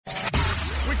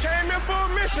here for a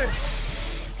mission.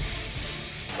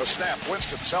 The snap.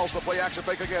 Winston sells the play action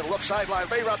fake again. Look sideline.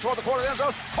 Bay route toward the corner of the end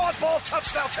zone. Caught ball.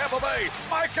 Touchdown Tampa Bay.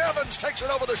 Mike Evans takes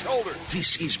it over the shoulder.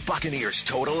 This is Buccaneers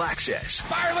Total Access.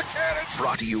 Fire the cannons.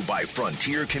 Brought to you by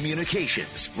Frontier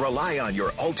Communications. Rely on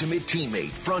your ultimate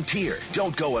teammate, Frontier.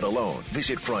 Don't go it alone.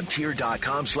 Visit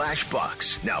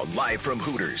Frontier.com/Bucs. Now live from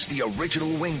Hooters, the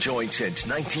original wing joint since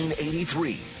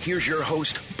 1983. Here's your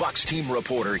host, Bucs team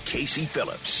reporter Casey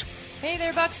Phillips. Hey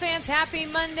there, Bucs fans. Happy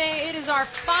Monday. It is our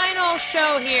final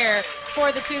show here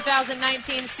for the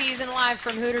 2019 season, live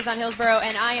from Hooters on Hillsborough,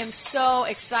 and I am so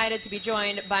excited to be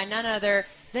joined by none other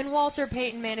than Walter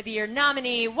Payton Man of the Year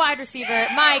nominee, wide receiver,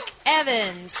 Mike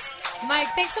Evans. Mike,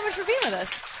 thanks so much for being with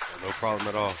us. No problem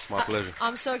at all. It's my pleasure.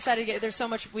 I'm so excited to get. There's so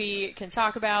much we can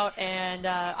talk about, and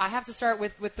I have to start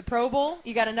with the Pro Bowl.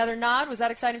 You got another nod. Was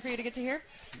that exciting for you to get to hear?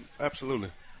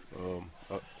 Absolutely.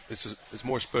 It's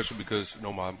more special because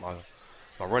my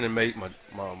running mate, my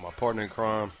partner in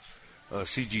crime,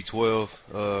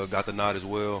 CG12 got the nod as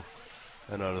well,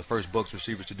 and the first Bucs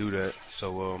receivers to do that.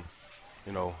 So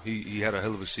he had a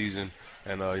hell of a season,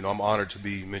 and I'm honored to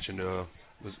be mentioned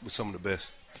with some of the best.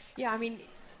 Yeah, I mean,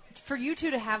 for you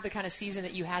two to have the kind of season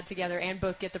that you had together and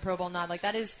both get the Pro Bowl nod, like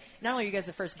that is not only are you guys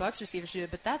the first Bucs receivers to do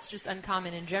it, but that's just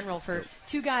uncommon in general for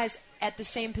two guys at the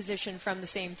same position from the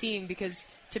same team, because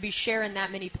to be sharing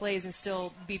that many plays and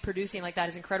still be producing like that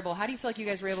is incredible. How do you feel like you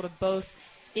guys were able to both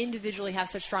individually have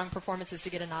such strong performances to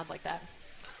get a nod like that?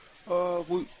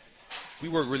 We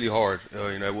work really hard,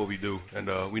 at what we do,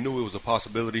 and we knew it was a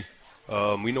possibility.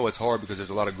 We know it's hard because there's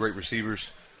a lot of great receivers,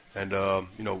 and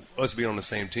us being on the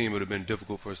same team, it would have been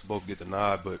difficult for us to both get the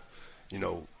nod. But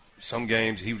some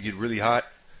games he would get really hot,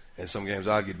 and some games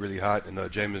I'd get really hot. And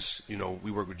Jameis, we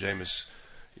work with Jameis,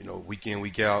 week in,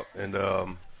 week out,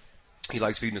 and he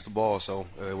likes feeding us the ball, so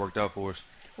it worked out for us.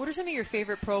 What are some of your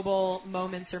favorite Pro Bowl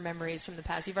moments or memories from the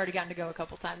past? You've already gotten to go a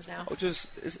couple times now.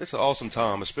 It's an awesome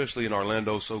time, especially in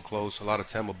Orlando, so close. A lot of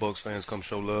Tampa Bucs fans come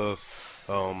show love.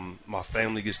 My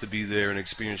family gets to be there and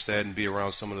experience that and be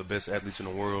around some of the best athletes in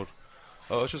the world.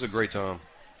 It's just a great time.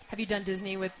 Have you done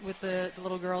Disney with the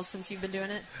little girls since you've been doing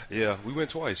it? Yeah, we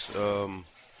went twice.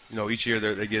 Each year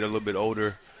they get a little bit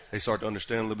older. They start to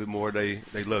understand a little bit more. They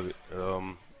love it.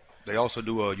 They also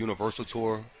do a Universal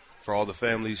tour for all the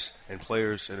families and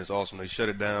players, and it's awesome. They shut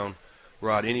it down,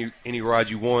 ride any ride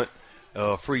you want,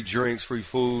 free drinks, free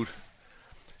food.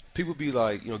 People be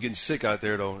like, getting sick out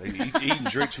there though. They eat and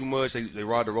drink too much. They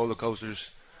ride the roller coasters.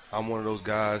 I'm one of those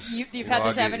guys. You've had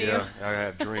this happen to you? I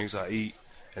have drinks, I eat,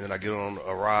 and then I get on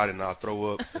a ride and I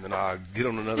throw up, and then I get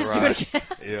on another Just ride. Do it again.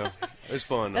 Yeah, it's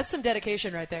fun. That's some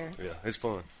dedication right there. Yeah, it's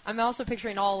fun. I'm also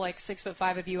picturing all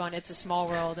 6'5" of you on It's a Small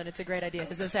World, and it's a great idea.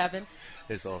 Has this happened?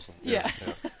 It's awesome. Yeah.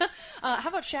 How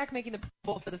about Shaq making the Pro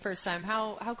Bowl for the first time?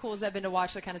 How cool has that been to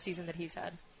watch the kind of season that he's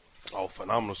had? Oh,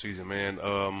 phenomenal season, man.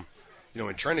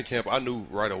 In training camp, I knew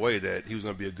right away that he was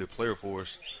going to be a good player for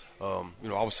us. I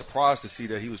was surprised to see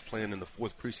that he was playing in the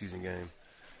fourth preseason game.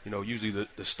 Usually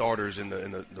the starters and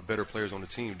the better players on the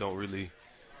team don't really,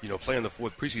 play in the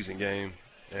fourth preseason game.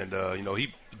 And,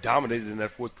 he dominated in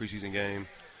that fourth preseason game.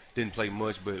 Didn't play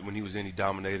much, but when he was in, he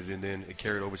dominated, and then it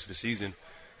carried over to the season.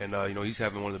 And, he's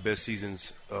having one of the best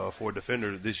seasons for a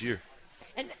defender this year.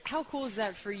 And how cool is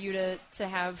that for you to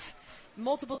have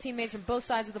multiple teammates from both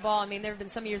sides of the ball? I mean, there have been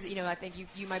some years that, I think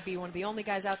you might be one of the only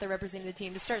guys out there representing the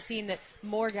team. To start seeing that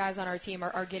more guys on our team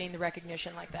are getting the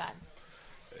recognition like that.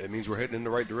 It means we're heading in the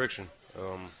right direction.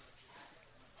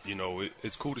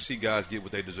 It's cool to see guys get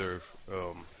what they deserve,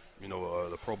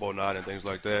 the Pro Bowl nod and things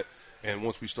like that. And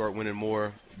once we start winning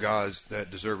more, guys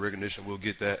that deserve recognition will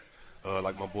get that.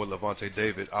 Like my boy Levante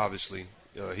David, obviously.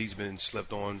 He's been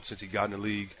slept on since he got in the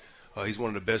league. He's one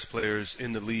of the best players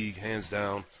in the league, hands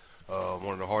down.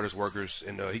 One of the hardest workers,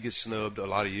 and he gets snubbed a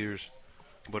lot of years.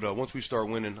 But once we start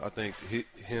winning, I think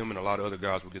him and a lot of other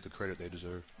guys will get the credit they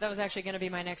deserve. That was actually going to be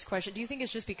my next question. Do you think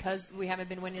it's just because we haven't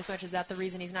been winning as much? Is that the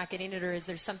reason he's not getting it, or is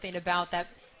there something about that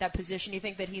position you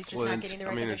think that he's just not getting the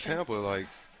recognition? In Tampa,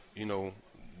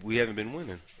 we haven't been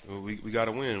winning. We got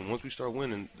to win. Once we start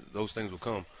winning, those things will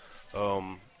come.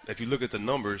 If you look at the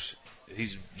numbers,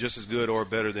 he's just as good or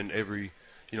better than every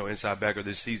inside backer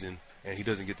this season, and he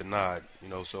doesn't get the nod.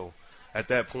 So at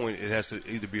that point, it has to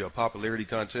either be a popularity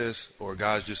contest or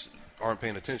guys just aren't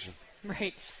paying attention.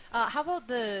 Right. How about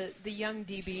the young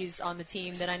DBs on the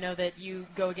team that I know that you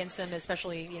go against them,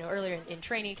 especially earlier in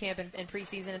training camp and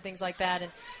preseason and things like that?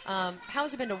 And how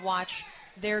has it been to watch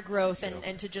their growth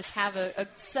and to just have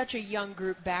such a young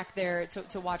group back there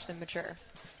to watch them mature?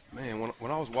 Man,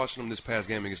 when I was watching them this past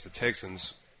game against the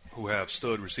Texans, who have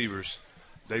stud receivers,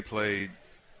 they played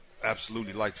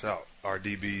absolutely lights out, our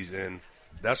DBs, and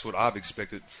that's what I've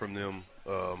expected from them,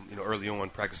 early on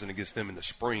practicing against them in the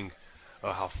spring,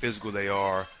 how physical they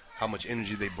are, how much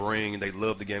energy they bring, and they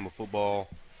love the game of football.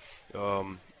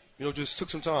 Just took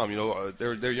some time.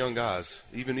 They're young guys.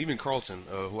 Even Carlton,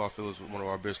 who I feel is one of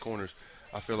our best corners,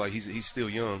 I feel like he's still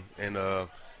young, and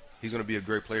he's going to be a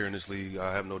great player in this league.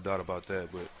 I have no doubt about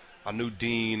that. But I knew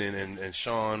Dean and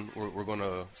Sean were going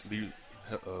to be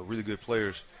really good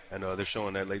players, and they're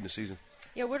showing that late in the season.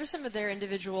 Yeah, what are some of their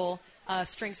individual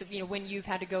strengths of, when you've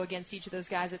had to go against each of those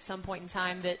guys at some point in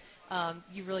time that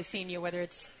you've really seen, whether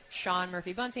it's Sean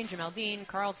Murphy-Bunting, Jamel Dean,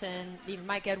 Carlton, even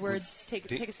Mike Edwards.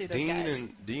 Take us through those guys.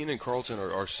 Dean and Carlton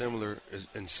are similar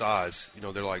in size.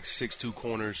 They're like 6'2"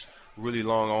 corners, really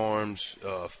long arms,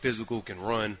 physical, can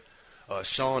run.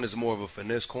 Sean is more of a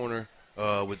finesse corner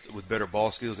with better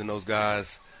ball skills than those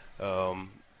guys.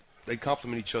 They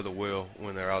complement each other well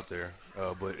when they're out there.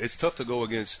 But it's tough to go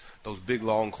against those big,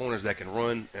 long corners that can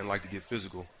run and like to get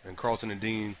physical. And Carlton and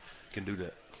Dean can do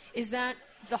that. Is that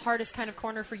the hardest kind of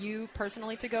corner for you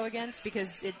personally to go against?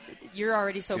 Because you're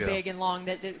already so big and long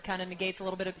that it kind of negates a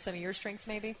little bit of some of your strengths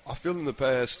maybe? I feel in the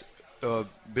past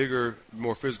bigger,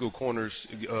 more physical corners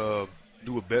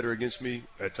do it better against me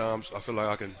at times. I feel like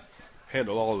I can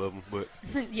handle all of them, but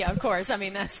yeah, of course. I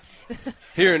mean, that's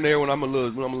here and there when I'm a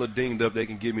little dinged up, they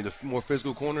can give me the more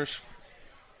physical corners.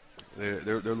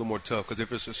 They're a little more tough because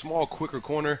if it's a small, quicker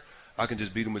corner, I can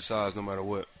just beat them with size no matter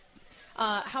what.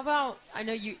 How about, I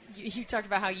know you talked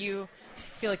about how you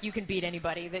feel like you can beat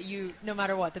anybody, that no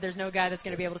matter what, that there's no guy that's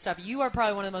going to be able to stop you. You are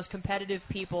probably one of the most competitive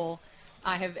people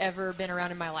I have ever been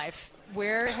around in my life.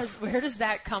 Where does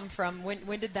that come from?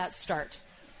 When did that start?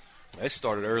 It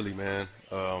started early, man.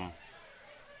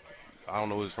 I don't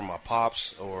know if it's from my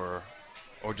pops or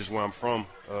just where I'm from.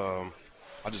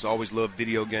 I just always loved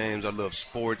video games. I love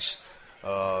sports.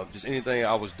 Just anything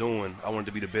I was doing, I wanted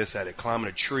to be the best at it. Climbing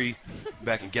a tree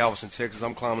back in Galveston, Texas,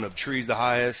 I'm climbing up trees the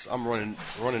highest. I'm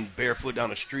running barefoot down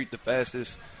the street the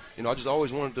fastest. I just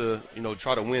always wanted to,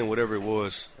 try to win whatever it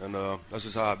was, and that's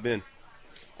just how I've been.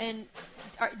 And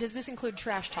does this include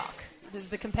trash talk? Does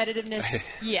the competitiveness?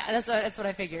 Yeah, that's what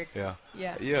I figured.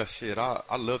 Yeah. Shit,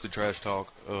 I love the trash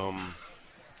talk.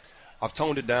 I've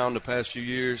toned it down the past few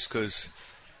years because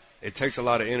it takes a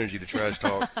lot of energy to trash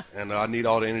talk, and I need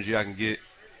all the energy I can get.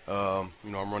 I'm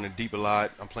running deep a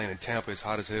lot. I'm playing in Tampa. It's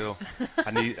hot as hell.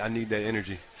 I need that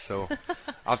energy. So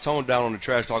I've toned down on the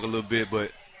trash talk a little bit,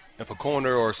 but if a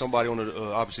corner or somebody on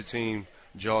the opposite team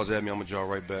jaws at me, I'm going to jaw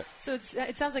right back. So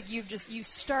it sounds like you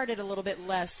started a little bit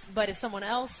less, but if someone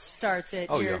else starts it,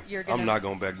 you're going to... I'm not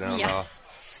going back down. Yeah.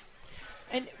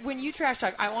 And when you trash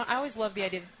talk, I always love the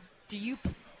idea, do you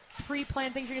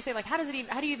pre-plan things you're going to say? Like, how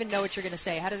do you even know what you're going to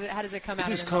say? How does it come out?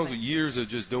 It just comes with years of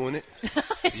just doing it.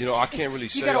 I can't really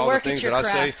say all the things that craft.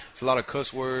 I say. It's a lot of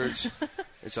cuss words.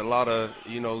 It's a lot of,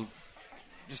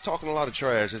 just talking a lot of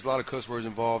trash. There's a lot of cuss words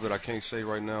involved that I can't say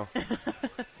right now.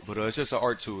 But it's just an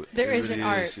art to it. There is an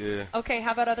art. Yeah. Okay,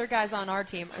 how about other guys on our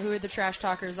team? Who are the trash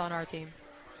talkers on our team?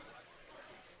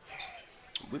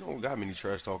 We don't got many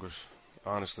trash talkers,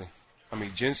 honestly. I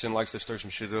mean, Jensen likes to stir some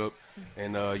shit up,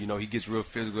 and, he gets real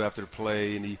physical after the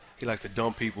play, and he likes to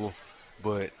dump people,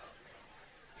 but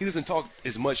he doesn't talk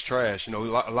as much trash. A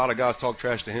lot of guys talk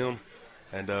trash to him,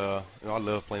 and, I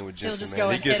love playing with Jensen,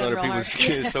 man. He gets under people's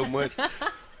skin so much.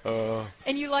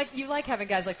 And you like having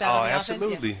guys like that on the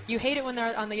absolutely. offense? Yeah. You hate it when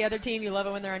they're on the other team. You love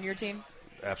it when they're on your team?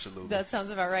 Absolutely. That sounds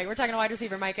about right. We're talking to wide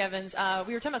receiver Mike Evans.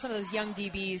 We were talking about some of those young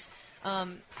DBs. How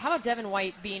about Devin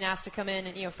White being asked to come in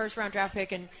and, first-round draft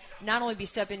pick and not only be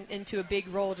stepping into a big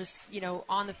role just,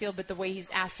 on the field, but the way he's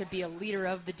asked to be a leader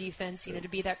of the defense, to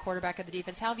be that quarterback of the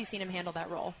defense. How have you seen him handle that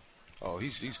role? Oh,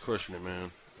 he's crushing it,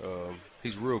 man.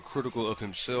 He's real critical of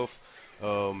himself.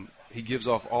 He gives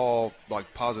off all,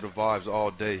 positive vibes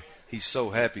all day. He's so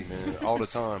happy, man, all the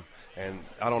time. And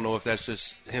I don't know if that's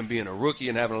just him being a rookie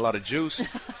and having a lot of juice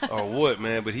or what,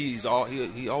 man. But he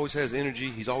always has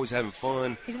energy. He's always having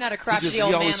fun. He's not a crotchety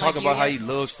old man. He always talking about how he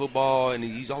loves football, and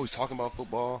he's always talking about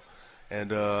football.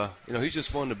 And he's just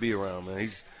fun to be around, man.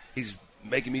 He's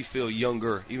making me feel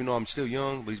younger, even though I'm still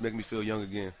young. But he's making me feel young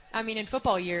again. I mean, in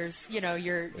football years,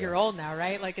 you're old now,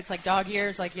 right? Like it's like dog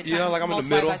years, like I'm in the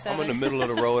middle. I'm in the middle of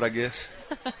the road, I guess.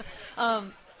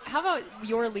 How about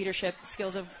your leadership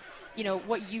skills of?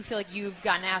 What you feel like you've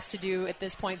gotten asked to do at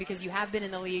this point because you have been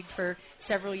in the league for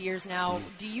several years now.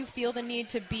 Do you feel the need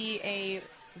to be a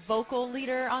vocal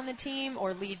leader on the team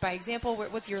or lead by example?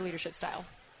 What's your leadership style?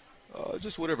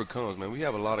 Just whatever comes, man. We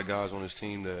have a lot of guys on this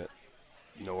team that,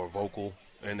 are vocal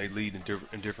and they lead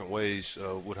in different ways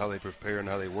with how they prepare and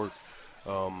how they work.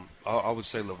 I would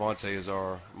say Levante is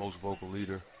our most vocal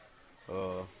leader.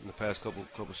 in the past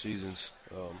couple seasons,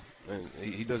 and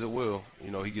he does it well.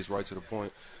 He gets right to the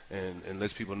point and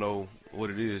lets people know what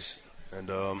it is. And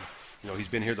he's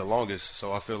been here the longest,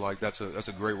 so I feel like that's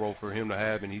a great role for him to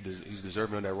have, and he's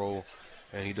deserving of that role,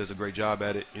 and he does a great job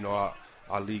at it.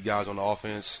 I lead guys on the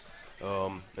offense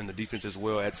and the defense as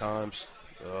well at times.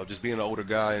 Just being an older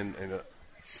guy and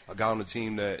a guy on the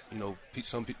team that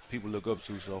some people look up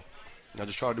to. So I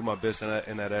just try to do my best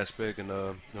in that aspect and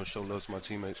show love to my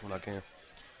teammates when I can.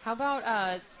 How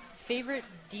about favorite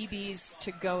DBs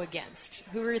to go against?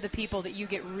 Who are the people that you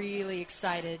get really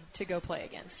excited to go play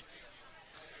against?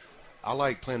 I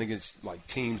like playing against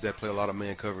teams that play a lot of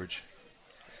man coverage.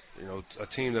 A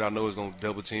team that I know is going to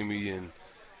double team me and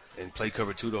play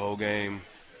cover 2 the whole game.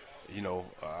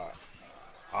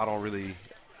 I don't really.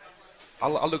 I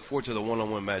look forward to the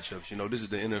one-on-one matchups. This is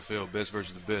the NFL, best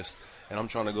versus the best, and I'm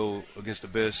trying to go against the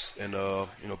best and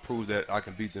prove that I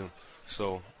can beat them.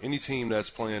 So any team that's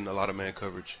playing a lot of man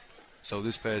coverage. So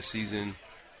this past season,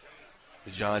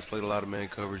 the Giants played a lot of man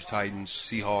coverage. Titans,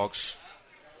 Seahawks.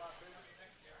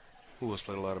 Who else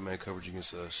played a lot of man coverage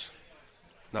against us?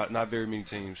 Not very many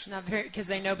teams. Not very, because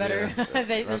they know better. Yeah,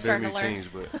 They're starting to learn. Teams,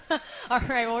 but. All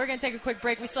right, well, we're going to take a quick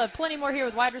break. We still have plenty more here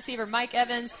with wide receiver Mike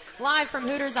Evans, live from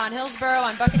Hooters on Hillsborough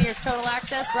on Buccaneers Total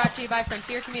Access, brought to you by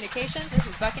Frontier Communications. This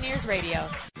is Buccaneers Radio.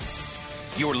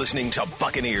 You're listening to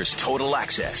Buccaneers Total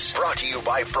Access, brought to you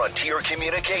by Frontier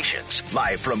Communications.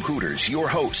 Live from Hooters, your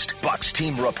host, Bucs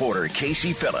team reporter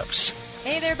Casey Phillips.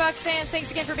 Hey there, Bucs fans.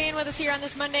 Thanks again for being with us here on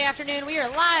this Monday afternoon. We are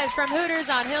live from Hooters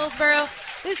on Hillsborough.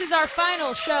 This is our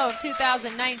final show of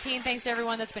 2019. Thanks to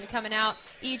everyone that's been coming out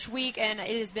each week, and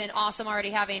it has been awesome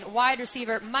already having wide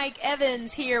receiver Mike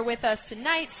Evans here with us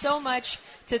tonight. So much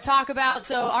to talk about.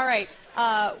 So, all right,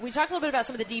 we talked a little bit about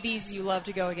some of the DBs you love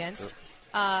to go against.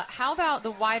 How about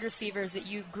the wide receivers that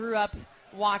you grew up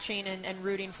watching and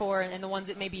rooting for, and the ones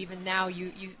that maybe even now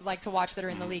you like to watch that are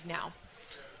in the league now?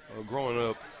 Growing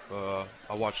up,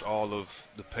 I watched all of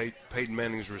the Peyton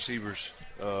Manning's receivers,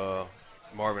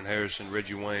 Marvin Harrison,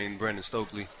 Reggie Wayne, Brandon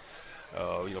Stokely.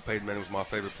 Peyton Manning was my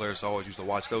favorite player, so I always used to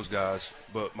watch those guys.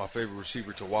 But my favorite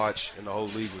receiver to watch in the whole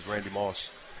league was Randy Moss.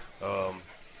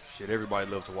 Everybody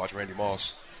loved to watch Randy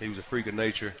Moss. He was a freak of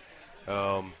nature.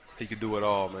 He could do it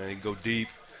all, man. He could go deep,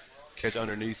 catch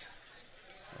underneath.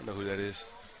 I know who that is.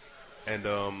 And,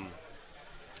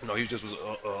 he just was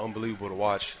unbelievable to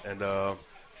watch. And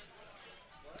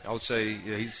I would say,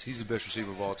 he's the best receiver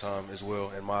of all time as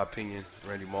well, in my opinion,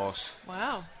 Randy Moss.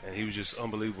 Wow. And he was just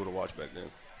unbelievable to watch back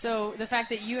then. So the fact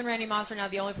that you and Randy Moss are now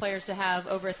the only players to have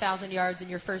over 1,000 yards in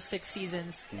your first 6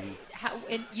 seasons,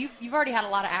 and you've already had a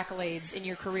lot of accolades in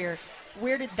your career.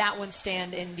 Where did that one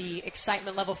stand in the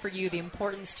excitement level for you, the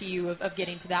importance to you of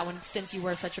getting to that one, since you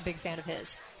were such a big fan of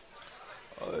his?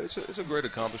 It's a great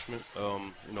accomplishment.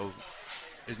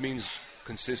 It means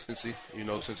consistency,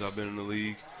 since I've been in the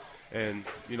league. And,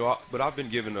 but I've been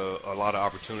given a lot of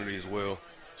opportunity as well.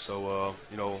 So,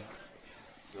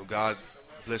 God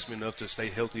blessed me enough to stay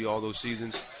healthy all those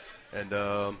seasons. And,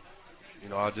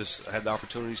 I just had the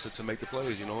opportunities to make the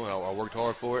plays, and I worked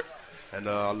hard for it. And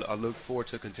I look forward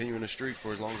to continuing the streak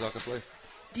for as long as I can play.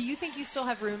 Do you think you still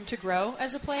have room to grow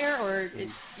as a player? Or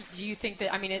do you think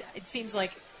that, it seems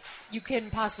like you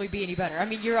couldn't possibly be any better.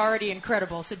 You're already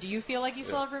incredible. So do you feel like you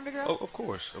still have room to grow? Oh, of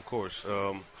course.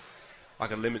 I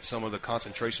can limit some of the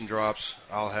concentration drops.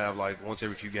 I'll have once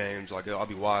every few games, I'll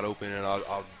be wide open and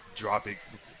I'll drop it,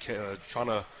 trying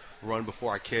to run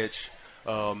before I catch.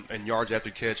 And yards after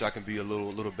catch, I can be a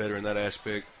little better in that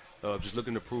aspect. Just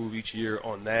looking to improve each year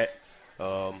on that,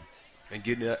 and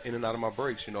getting in and out of my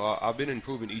breaks. I've been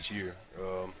improving each year.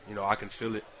 I can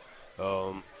feel it.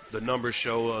 The numbers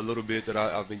show a little bit that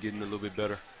I've been getting a little bit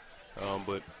better.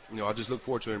 But I just look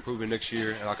forward to improving next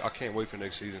year, and I can't wait for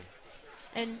next season.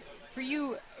 And for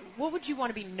you, what would you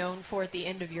want to be known for at the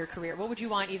end of your career? What would you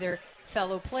want either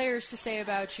fellow players to say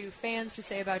about you, fans to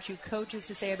say about you, coaches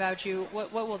to say about you?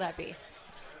 What will that be?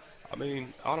 I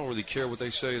don't really care what they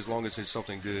say as long as it's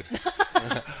something good.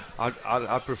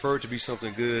 I prefer it to be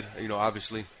something good,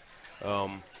 obviously.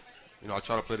 I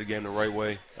try to play the game the right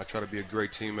way. I try to be a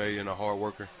great teammate and a hard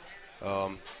worker.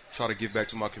 Try to give back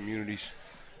to my communities.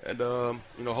 And,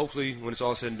 hopefully when it's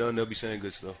all said and done, they'll be saying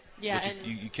good stuff. Yeah, but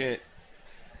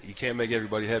you can't make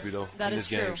everybody happy, though, in this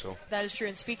game. So. That is true.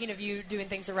 And speaking of you doing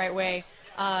things the right way,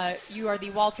 you are the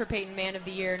Walter Payton Man of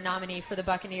the Year nominee for the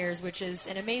Buccaneers, which is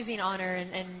an amazing honor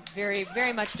and very,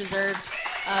 very much deserved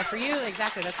for you.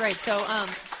 Exactly, that's right. So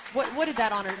what did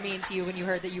that honor mean to you when you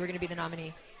heard that you were going to be the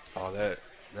nominee? Oh, that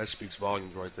speaks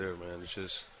volumes right there, man. It's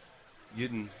just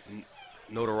getting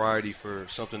notoriety for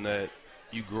something that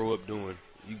you grow up doing.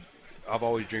 I've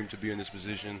always dreamed to be in this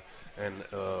position, and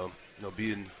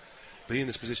be in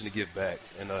this position to give back,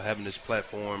 and having this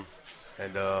platform,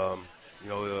 and I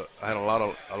had a lot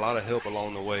of help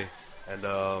along the way, and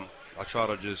I try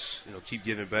to just keep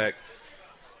giving back,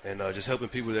 and just helping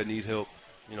people that need help,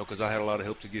 because I had a lot of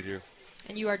help to get here.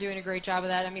 And you are doing a great job of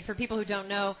that. I mean, for people who don't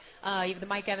know, you have the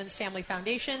Mike Evans Family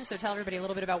Foundation, so tell everybody a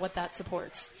little bit about what that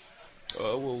supports.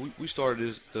 Well, we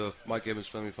started the Mike Evans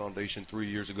Family Foundation 3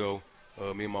 years ago.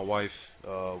 Me and my wife,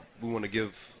 we want to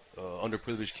give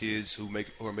underprivileged kids who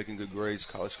are making good grades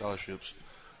college scholarships.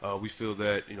 We feel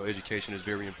that education is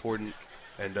very important,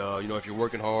 and if you're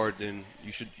working hard, then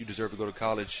you deserve to go to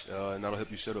college, and that'll help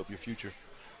you set up your future.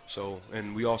 So,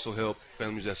 and we also help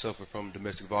families that suffer from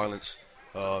domestic violence.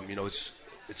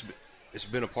 It's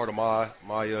been a part of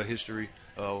my history.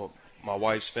 My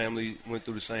wife's family went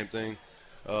through the same thing.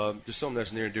 Just something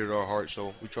that's near and dear to our heart.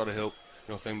 So we try to help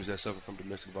families that suffer from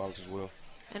domestic violence as well.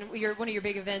 And one of your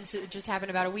big events just happened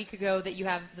about a week ago, that you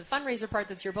have the fundraiser part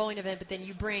that's your bowling event, but then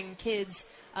you bring kids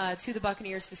to the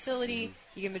Buccaneers facility. Mm-hmm.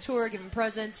 You give them a tour, give them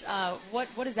presents.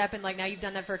 What has that been like? Now you've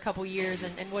done that for a couple years,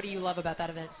 and what do you love about that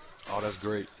event? Oh, that's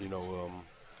great.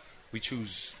 We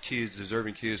choose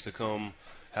deserving kids to come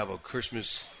have a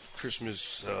Christmas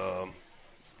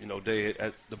day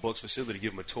at the Bucs facility.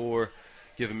 Give them a tour,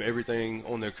 give them everything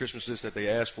on their Christmas list that they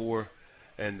asked for,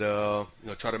 and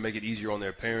try to make it easier on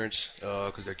their parents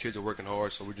because their kids are working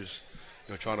hard. So we're just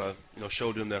trying to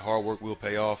show them that hard work will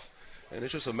pay off, and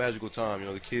it's just a magical time.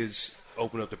 The kids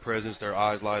open up the presents, their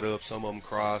eyes light up. Some of them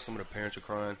cry, some of the parents are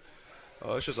crying.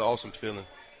 It's just an awesome feeling.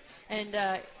 And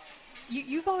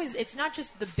you've always, it's not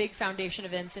just the big foundation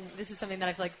events, and this is something that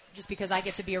I feel like, just because I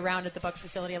get to be around at the Bucs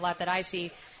facility a lot, that I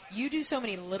see, you do so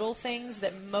many little things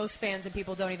that most fans and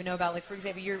people don't even know about. Like, for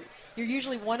example, you're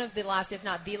usually one of the last, if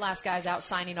not the last guys out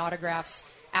signing autographs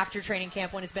after training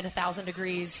camp when it's been 1,000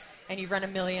 degrees and you've run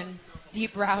 1,000,000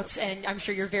 deep routes, and I'm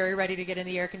sure you're very ready to get in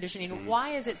the air conditioning. Mm-hmm. Why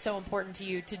is it so important to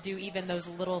you to do even those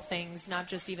little things, not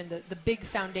just even the big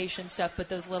foundation stuff, but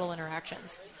those little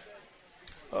interactions?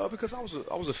 Because I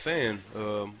was a fan,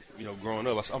 growing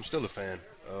up. I'm still a fan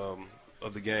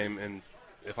of the game, and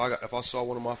if I saw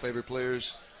one of my favorite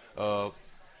players, I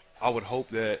would hope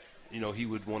that he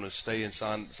would want to stay and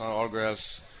sign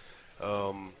autographs.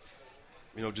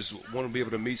 Just want to be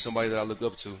able to meet somebody that I look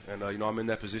up to, and I'm in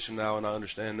that position now, and I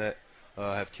understand that.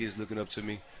 I have kids looking up to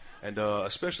me, and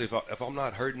especially if I'm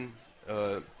not hurting,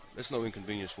 it's no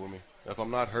inconvenience for me. If I'm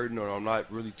not hurting or I'm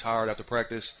not really tired after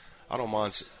practice, I don't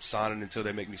mind signing until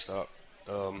they make me stop.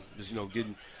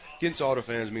 Getting to all the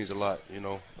fans means a lot.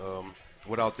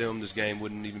 Without them, this game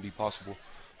wouldn't even be possible.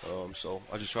 So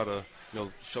I just try to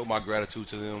show my gratitude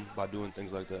to them by doing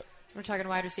things like that. We're talking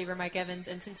wide receiver Mike Evans,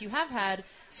 and since you have had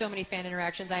so many fan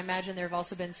interactions, I imagine there have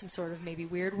also been some sort of maybe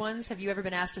weird ones. Have you ever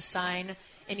been asked to sign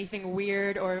anything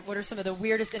weird, or what are some of the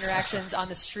weirdest interactions on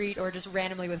the street or just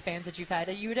randomly with fans that you've had?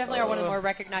 You definitely are one of the more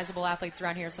recognizable athletes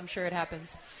around here, so I'm sure it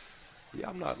happens. Yeah,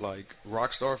 I'm not like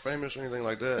rock star famous or anything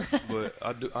like that, but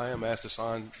I am asked to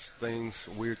sign things,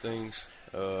 weird things.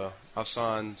 I've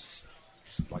signed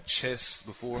like chests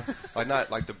before, like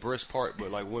not like the breast part,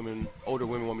 but like older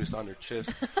women want me to sign their chest.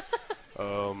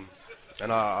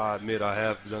 And I admit I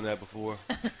have done that before.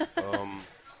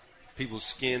 People's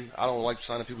skin, I don't like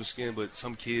signing people's skin, but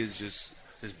some kids just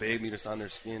beg me to sign their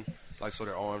skin, like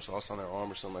their arm, so I'll sign their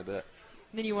arm or something like that.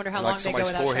 Then you wonder how long they go without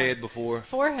somebody's forehead before.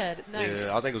 Forehead, nice.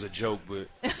 Yeah, I think it was a joke, but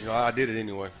I did it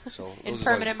anyway. So in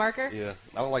permanent marker? Yeah,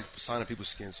 I don't like signing people's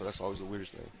skin, so that's always the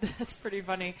weirdest thing. That's pretty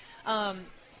funny. How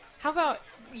about,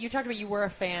 you talked about you were a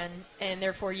fan, and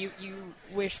therefore you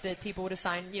wish that people would have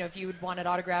signed, if you would wanted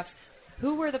autographs.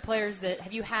 Who were the players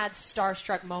have you had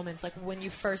starstruck moments, like when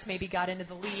you first maybe got into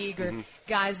the league, or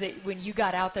guys that when you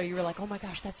got out there you were like, oh my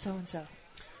gosh, that's so-and-so?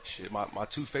 Shit, my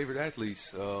two favorite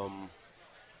athletes,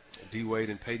 D. Wade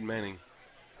and Peyton Manning.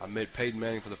 I met Peyton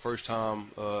Manning for the first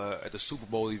time at the Super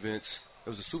Bowl events. It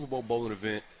was a Super Bowl bowling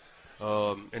event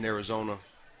in Arizona.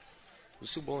 The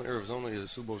Super Bowl in Arizona? Yeah, the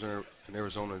Super Bowl was in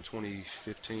Arizona in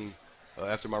 2015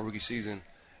 after my rookie season.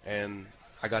 And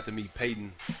I got to meet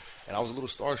Peyton, and I was a little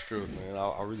starstruck, man.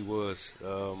 I really was.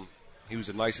 He was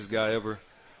the nicest guy ever.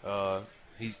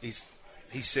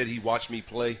 He said he watched me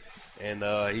play, and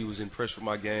he was impressed with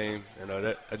my game, and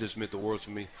that just meant the world to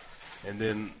me. And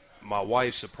then my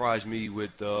wife surprised me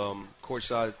with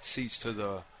courtside seats to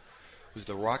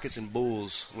the Rockets and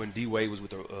Bulls when D. Wade was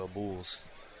with the Bulls.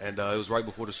 And it was right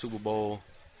before the Super Bowl.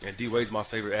 And D. Wade's my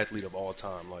favorite athlete of all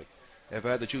time. Like, if I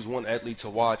had to choose one athlete to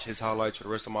watch his highlights for the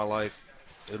rest of my life,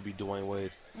 it would be Dwayne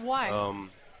Wade. Why?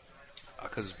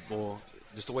 Because,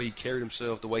 just the way he carried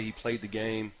himself, the way he played the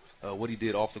game, what he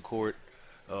did off the court.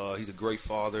 He's a great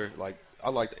father. Like, I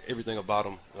liked everything about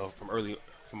him from early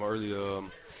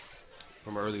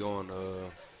on.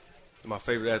 My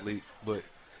favorite athlete, but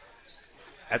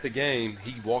at the game,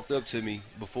 he walked up to me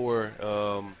before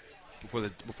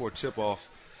tip off,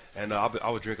 and I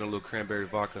was drinking a little cranberry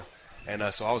vodka, and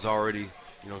so I was already,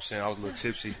 I was a little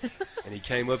tipsy, and he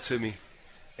came up to me,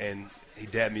 and he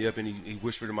dapped me up, and he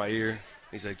whispered in my ear.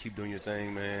 He said, "Keep doing your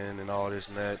thing, man," and all this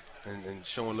and that, and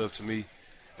showing love to me.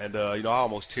 And, I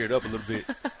almost teared up a little bit.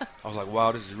 I was like,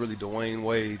 wow, this is really Dwayne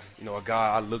Wade. A guy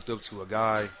I looked up to, a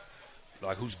guy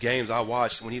like whose games I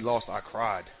watched. When he lost, I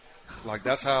cried. Like,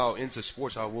 that's how into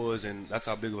sports I was, and that's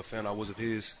how big of a fan I was of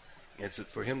his. And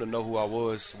for him to know who I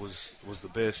was the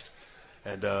best.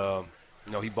 And,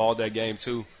 he balled that game,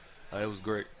 too. It was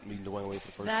great meeting Dwayne Wade for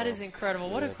the first time. That is incredible.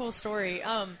 What a cool story.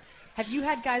 Have you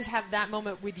had guys have that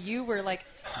moment with you where, like,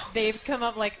 they've come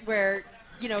up, like, where –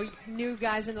 new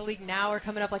guys in the league now are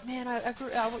coming up like, man, I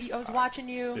was watching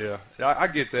you. Yeah, I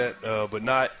get that, but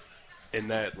not in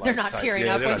that. Like, they're not type. tearing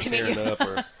yeah, up they're when not they meet tearing you. Up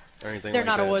or anything. They're like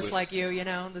not that, a wuss like you,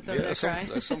 that's over there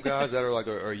crying. Some guys that are like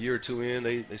a year or two in,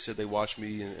 they said they watched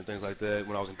me and things like that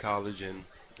when I was in college and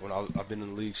when I've been in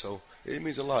the league. So it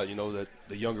means a lot, that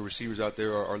the younger receivers out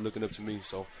there are looking up to me.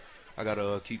 So I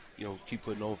gotta keep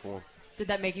putting on for them. Did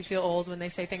that make you feel old when they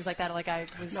say things like that? Like I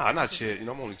was. Nah, not yet. I'm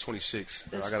only 26.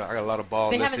 I got a lot of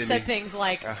ball. They left haven't in said me. things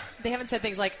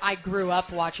like I grew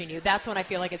up watching you. That's when I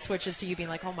feel like it switches to you being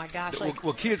like, oh my gosh. Like,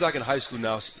 well, kids like in high school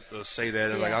now say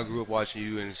that, and Yeah. like I grew up watching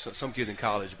you, and some kids in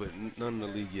college, but none in the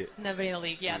league yet. Nobody in the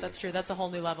league. Yeah, that's true. That's a whole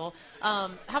new level.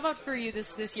 How about for you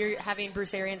this year, having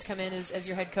Bruce Arians come in as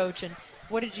your head coach, and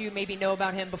what did you maybe know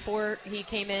about him before he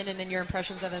came in, and then your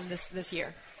impressions of him this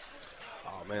year?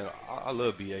 Oh, man, I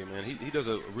love B.A., man. He does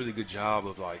a really good job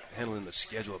of, like, handling the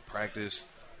schedule of practice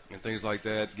and things like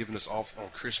that, giving us off on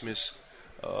Christmas,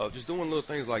 just doing little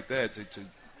things like that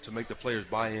to make the players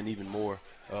buy in even more.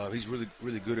 He's really,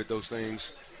 really good at those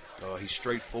things. He's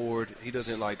straightforward. He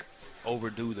doesn't, like,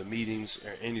 overdo the meetings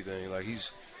or anything. Like, he's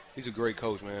a great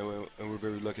coach, man, and we're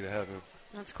very lucky to have him.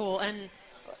 That's cool. And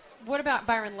what about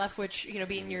Byron Leftwich,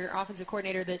 being your offensive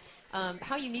coordinator? That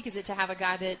how unique is it to have a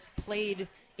guy that played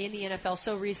in the NFL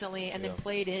so recently and then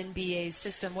played in BA's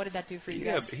system? What did that do for you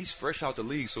guys? Yeah, he's fresh out the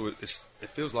league, so it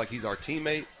feels like he's our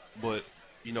teammate, but,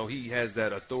 he has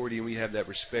that authority and we have that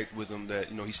respect with him that,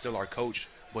 he's still our coach,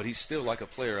 but he's still like a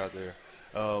player out there.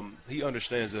 He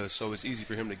understands us, so it's easy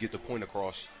for him to get the point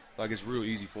across. Like, it's real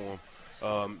easy for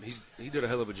him. He did a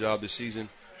hell of a job this season.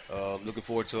 Looking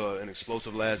forward to an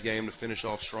explosive last game to finish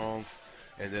off strong.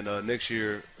 And then next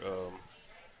year,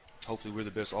 hopefully we're the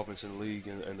best offense in the league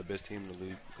and the best team in the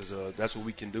league because that's what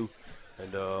we can do.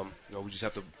 And, we just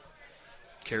have to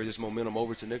carry this momentum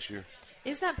over to next year.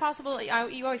 Is that possible?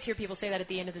 You always hear people say that at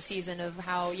the end of the season of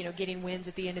how, getting wins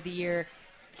at the end of the year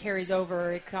carries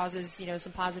over. It causes,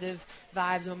 some positive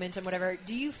vibes, momentum, whatever.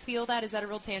 Do you feel that? Is that a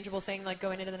real tangible thing, like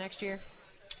going into the next year?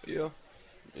 Yeah,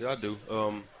 I do.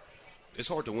 It's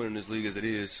hard to win in this league as it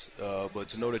is, but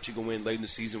to know that you can win late in the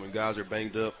season when guys are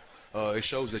banged up, it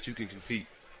shows that you can compete.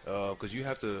 Because you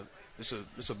have to, it's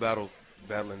a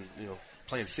battling,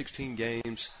 playing 16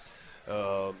 games.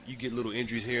 You get little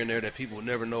injuries here and there that people will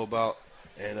never know about,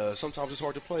 and sometimes it's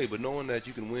hard to play. But knowing that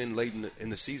you can win late in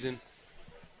the season,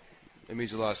 it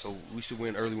means a lot. So we should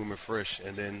win early when we're fresh,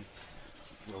 and then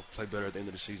play better at the end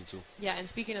of the season too. Yeah, and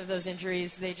speaking of those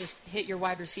injuries, they just hit your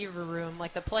wide receiver room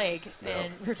like the plague. Yeah.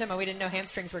 And we were talking about we didn't know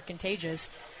hamstrings were contagious.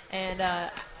 And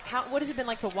what has it been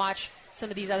like to watch some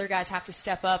of these other guys have to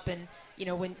step up and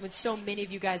when so many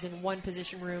of you guys in one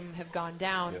position room have gone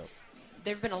down,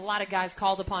 there have been a lot of guys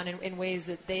called upon in ways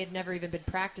that they had never even been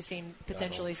practicing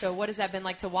potentially. So what has that been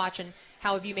like to watch, and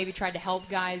how have you maybe tried to help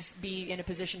guys be in a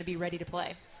position to be ready to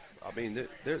play? I mean,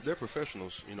 they're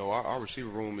professionals. Our receiver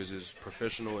room is as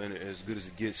professional and as good as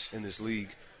it gets in this league.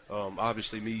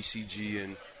 Obviously, me,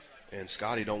 CG, and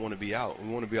Scotty don't want to be out. We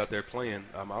want to be out there playing.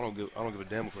 I don't give a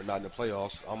damn if we're not in the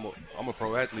playoffs. I'm a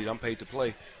pro athlete. I'm paid to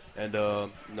play, and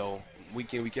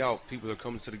week in, week out, people are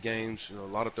coming to the games. A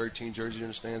lot of 13 jerseys in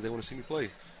the stands. They want to see me play,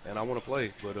 and I want to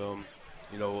play. But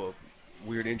a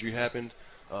weird injury happened.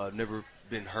 Never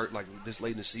been hurt like this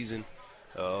late in the season.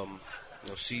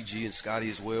 CG and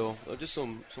Scotty as well. Just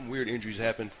some weird injuries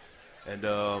happened, and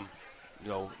the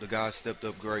guys stepped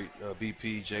up great.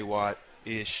 BP, J. Watt,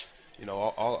 Ish.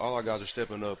 All our guys are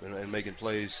stepping up and making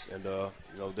plays, and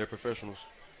they're professionals.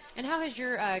 And how has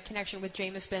your connection with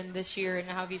Jameis been this year, and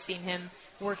how have you seen him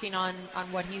working on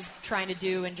what he's trying to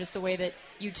do, and just the way that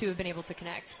you two have been able to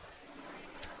connect?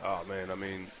 Oh man, I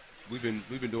mean, we've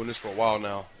been doing this for a while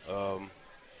now.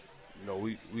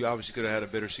 We obviously could have had a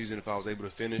better season if I was able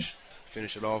to finish.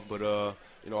 finish it off. But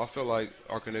I feel like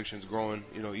our connection's growing,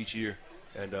 each year,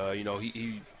 and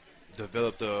he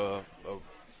developed a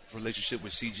relationship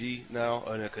with CG now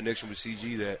and a connection with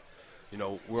CG that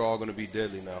we're all going to be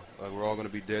deadly now. We're all going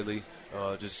to be deadly.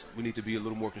 Just we need to be a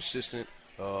little more consistent,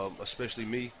 especially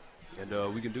me,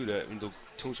 and we can do that. We'll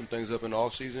tune some things up in the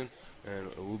off season, and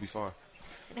we'll be fine.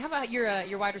 And how about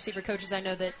your wide receiver coaches? I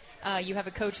know that you have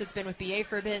a coach that's been with BA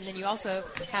for a bit, and then you also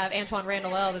have Antoine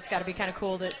Randall. That's got to be kind of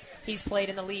cool that he's played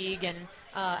in the league and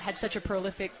had such a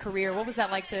prolific career. What was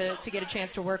that like to get a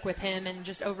chance to work with him, and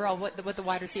just overall what the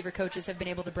wide receiver coaches have been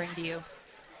able to bring to you?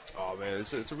 Oh man,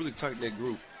 it's a really tight knit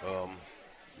group. A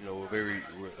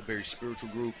very spiritual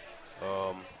group.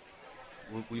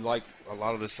 We like a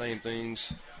lot of the same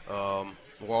things. We're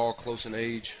all close in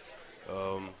age.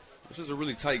 This is a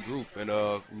really tight group, and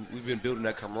we've been building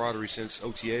that camaraderie since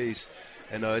OTAs,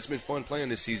 and it's been fun playing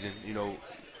this season.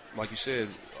 Like you said,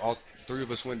 all three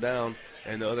of us went down,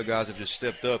 and the other guys have just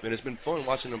stepped up, and it's been fun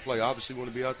watching them play. Obviously, we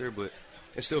want to be out there, but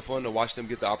it's still fun to watch them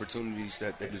get the opportunities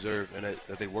that they deserve and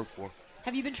that they work for.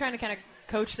 Have you been trying to kind of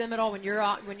coach them at all when you're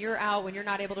out, when you're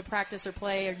not able to practice or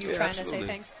play? Are you trying to say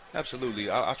things? Absolutely.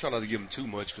 I try not to give them too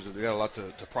much because they got a lot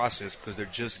to process because they're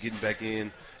just getting back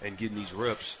in and getting these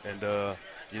reps. And,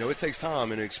 it takes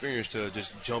time and experience to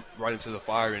just jump right into the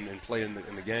fire and play in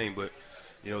the game. But,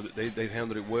 they've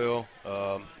handled it well.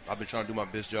 I've been trying to do my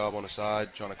best job on the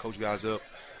side, trying to coach guys up.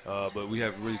 But we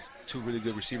have two really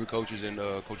good receiver coaches in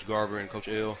Coach Garver and Coach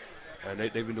L. And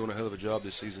they've been doing a hell of a job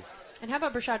this season. And how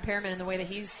about Brashad Perriman and the way that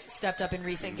he's stepped up in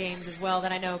recent games as well?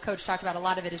 That I know Coach talked about, a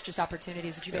lot of it is just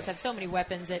opportunities, that you guys have so many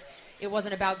weapons that it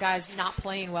wasn't about guys not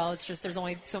playing well. It's just there's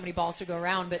only so many balls to go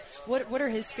around. But what are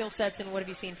his skill sets, and what have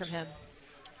you seen from him?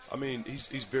 I mean,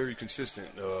 he's very consistent.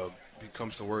 He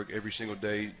comes to work every single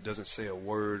day, doesn't say a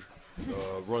word,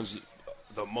 runs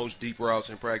the most deep routes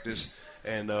in practice.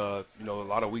 And, a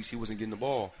lot of weeks he wasn't getting the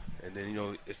ball. And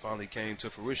then, it finally came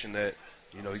to fruition that,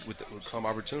 with come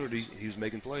opportunity, he was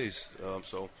making plays.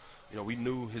 So, we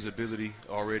knew his ability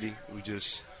already. He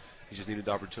just needed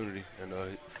the opportunity, and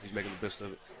he's making the best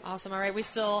of it. Awesome. All right, we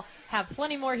still have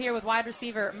plenty more here with wide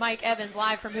receiver Mike Evans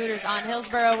live from Hooters on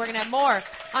Hillsborough. We're going to have more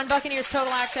on Buccaneers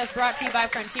Total Access, brought to you by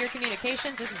Frontier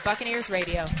Communications. This is Buccaneers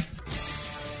Radio.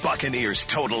 Buccaneers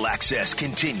Total Access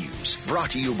continues. Brought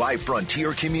to you by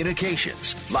Frontier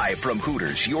Communications. Live from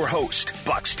Hooters, your host,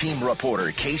 Bucs team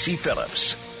reporter Casey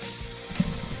Phillips.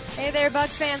 Hey there,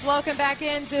 Bucs fans. Welcome back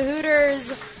into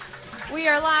Hooters. We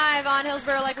are live on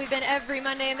Hillsborough like we've been every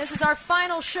Monday, and this is our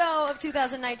final show of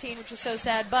 2019, which is so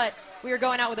sad, but we are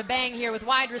going out with a bang here with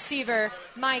wide receiver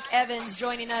Mike Evans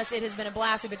joining us. It has been a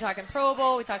blast. We've been talking Pro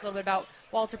Bowl. We talked a little bit about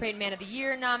Walter Payton Man of the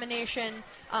Year nomination.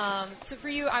 So for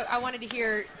you, I wanted to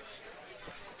hear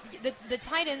the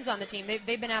tight ends on the team.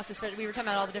 They've been asked, especially, we were talking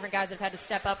about all the different guys that have had to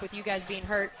step up with you guys being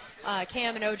hurt.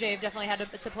 Cam and OJ have definitely had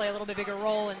to play a little bit bigger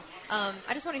role. And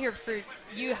I just want to hear for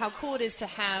you how cool it is to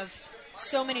have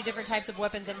so many different types of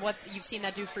weapons and what you've seen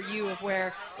that do for you, of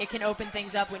where it can open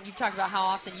things up when you've talked about how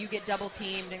often you get double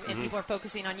teamed and people are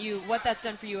focusing on you, what that's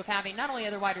done for you of having not only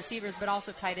other wide receivers but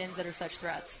also tight ends that are such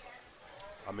threats.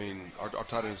 I mean, our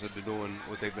tight ends have been doing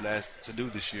what they've been asked to do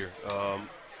this year.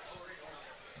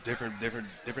 Different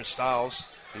styles.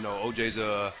 OJ's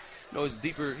is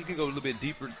deeper. He can go a little bit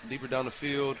deeper down the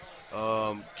field.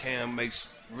 Cam makes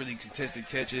really contested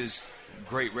catches,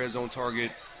 great red zone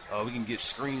target. We can get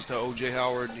screens to O.J.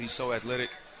 Howard. He's so athletic.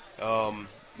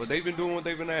 But they've been doing what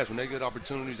they've been asked. When they get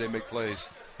opportunities, they make plays.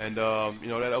 And,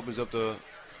 that opens up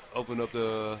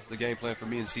the game plan for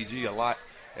me and CG a lot.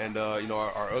 And,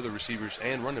 our other receivers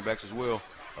and running backs as well.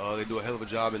 They do a hell of a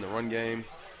job in the run game,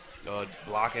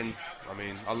 blocking. I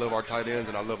mean, I love our tight ends,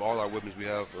 and I love all our weapons we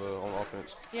have on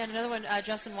offense. Yeah, and another one,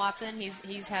 Justin Watson.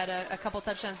 He's had a couple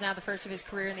touchdowns now, the first of his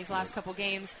career in these last couple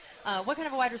games. What kind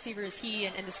of a wide receiver is he,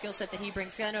 and the skill set that he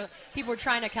brings? I know people were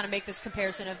trying to kind of make this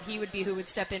comparison of he would be who would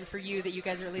step in for you, that you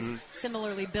guys are at least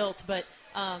similarly built. But,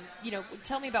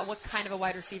 tell me about what kind of a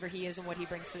wide receiver he is and what he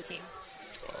brings to the team.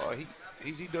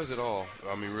 He does it all.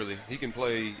 I mean, really. He can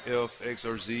play F, X,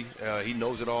 or Z. He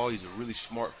knows it all. He's a really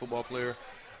smart football player.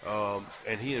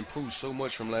 And he improved so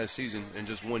much from last season in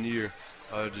just 1 year.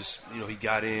 He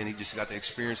got in. He just got the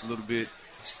experience a little bit,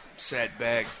 sat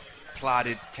back,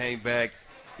 plotted, came back.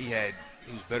 He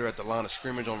was better at the line of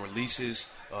scrimmage on releases.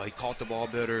 He caught the ball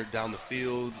better down the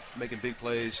field, making big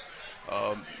plays.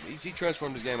 He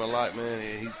transformed his game a lot, man.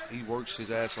 And he works his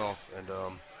ass off. And,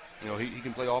 he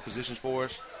can play all positions for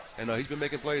us. And he's been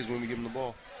making plays when we give him the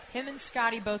ball. Him and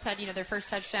Scotty both had, their first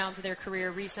touchdowns of their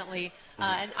career recently.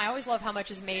 And I always love how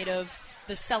much is made of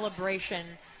the celebration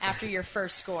after your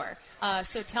first score.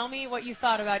 So tell me what you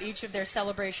thought about each of their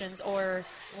celebrations or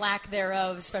lack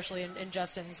thereof, especially in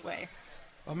Justin's way.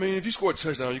 I mean, if you score a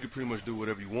touchdown, you can pretty much do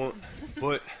whatever you want.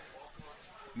 But,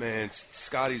 man,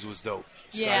 Scotty's was dope.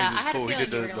 Yeah, Scotty's was cool. He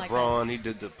did the LeBron, like he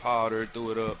did the powder,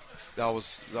 threw it up. That was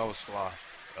fly.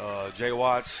 Jay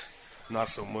Watts, not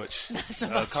so much.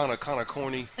 Kind of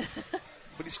corny.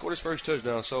 But he scored his first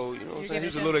touchdown, so, you know what I'm saying? He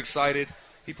was a little excited.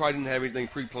 He probably didn't have anything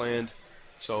pre-planned.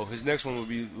 So his next one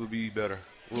would be better.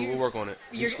 We'll work on it.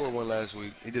 He scored one last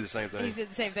week. He did the same thing. He did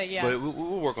the same thing, yeah. But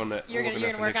we'll work on that. You're going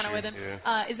to work on it with him?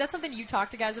 Yeah. Is that something you talk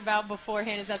to guys about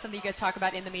beforehand? Is that something you guys talk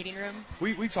about in the meeting room?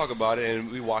 We talk about it,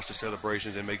 and we watch the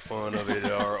celebrations and make fun of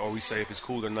it, or we say if it's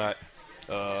cool or not.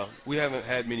 We haven't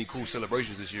had many cool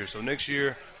celebrations this year, so next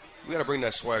year we got to bring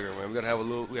that swagger, man. We got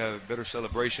to have better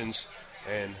celebrations.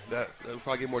 And that'll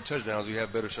probably get more touchdowns. We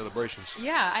have better celebrations.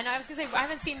 Yeah, and I was going to say, I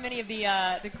haven't seen many of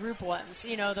the group ones,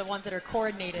 the ones that are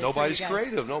coordinated. Nobody's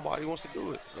creative. Nobody wants to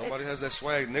do it. Nobody has that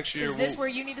swag. Next year, is this where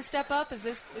you need to step up? Is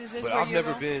this where I've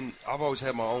never been. I've always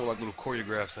had my own little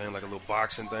choreographed thing, like a little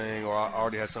boxing thing, or I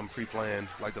already had something pre-planned,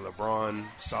 like the LeBron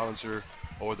silencer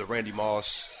or the Randy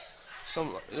Moss. I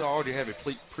already have it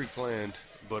pre-planned,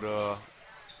 but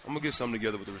I'm going to get something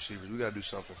together with the receivers. We got to do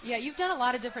something. Yeah, you've done a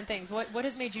lot of different things. What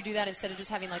has made you do that instead of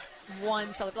just having,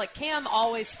 one celebration? Like, Cam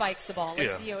always spikes the ball.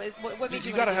 What made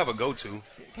you got to have a go-to.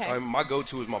 Okay. My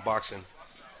go-to is my boxing.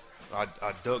 I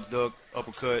duck,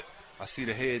 uppercut. I see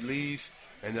the head leave,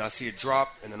 and then I see it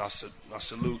drop, and then I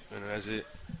salute, and that's it.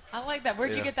 I like that.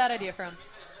 Where'd you get that idea from?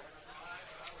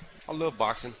 I love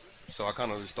boxing, so I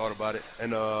kind of just thought about it.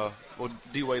 And,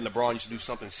 D-Wade and LeBron used to do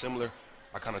something similar.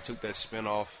 I kind of took that spin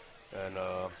off and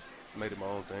made it my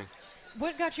own thing.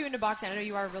 What got you into boxing? I know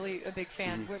you are really a big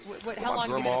fan. How long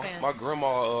have you been a fan? My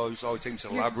grandma used to always take me to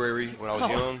the library when I was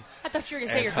young. I thought you were going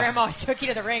to say your grandma always took you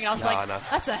to the ring, and I was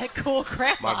that's a cool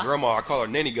grandma. My grandma, I call her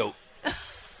Nanny Goat.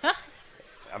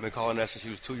 I've been calling that since she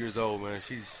was 2 years old, man.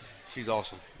 She's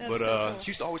awesome. That's so cool.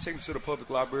 She used to always take me to the public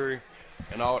library,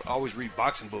 and I would always read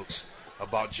boxing books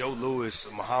about Joe Louis,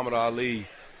 Muhammad Ali,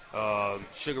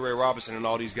 Sugar Ray Robinson, and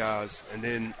all these guys. And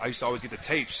then I used to always get the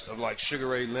tapes of Sugar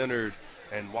Ray Leonard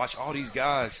and watch all these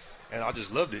guys, and I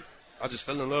just loved it. I just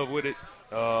fell in love with it.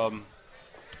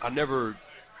 I never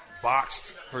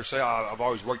boxed per se. I've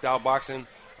always worked out boxing.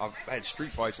 I've had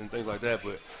street fights and things like that,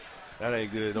 but that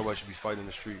ain't good. Nobody should be fighting in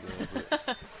the street, man.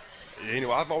 But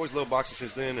anyway, I've always loved boxing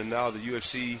since then, and now the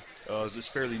UFC is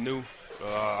just fairly new.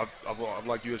 I've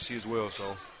liked UFC as well,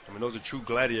 so I mean those are true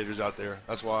gladiators out there.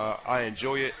 That's why I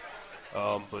enjoy it.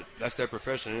 But that's their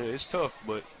profession. It's tough,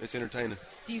 but it's entertaining.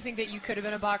 Do you think that you could have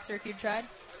been a boxer if you'd tried?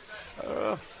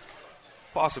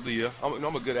 Possibly, yeah.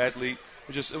 I'm a good athlete.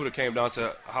 It would have came down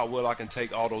to how well I can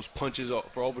take all those punches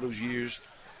for over those years.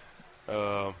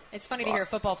 It's funny to hear a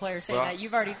football player say that.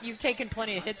 You've taken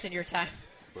plenty of hits in your time.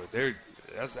 But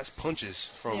that's punches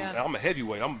from. Yeah. I'm a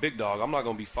heavyweight. I'm a big dog. I'm not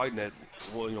going to be fighting at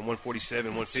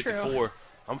 147, 154. True.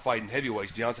 I'm fighting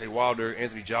heavyweights. Deontay Wilder,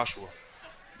 Anthony Joshua.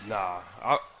 Nah,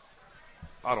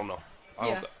 I don't know.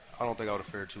 I don't think I would have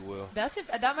fared too well.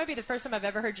 That might be the first time I've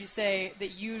ever heard you say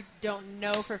that you don't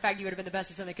know for a fact you would have been the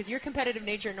best at something. Because your competitive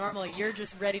nature, normally, you're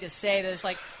just ready to say that it's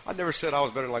like. I never said I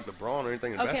was better than LeBron or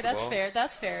anything in basketball. Okay,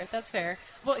 that's fair.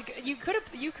 Well, you could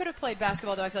have played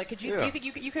basketball, though, I feel like. Do you think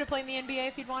you could have played in the NBA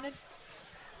if you'd wanted?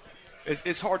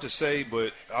 It's hard to say,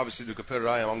 but obviously the competitor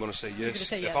I am, I'm going to say yes. You're gonna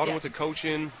say yes, if I went to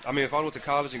coaching, if I went to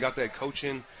college and got that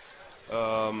coaching,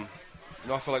 I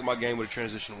feel like my game would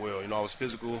have transitioned well. I was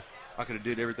physical. I could have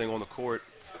did everything on the court.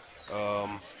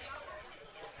 I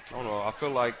don't know. I feel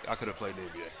like I could have played in the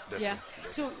NBA. Definitely. Yeah.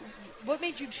 So what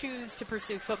made you choose to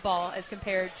pursue football as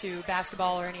compared to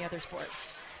basketball or any other sport?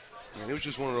 It was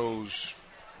just one of those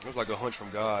 – it was like a hunch from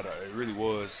God. It really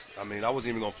was. I wasn't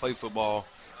even going to play football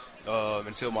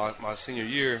until my senior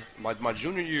year. My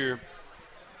junior year,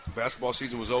 basketball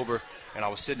season was over, and I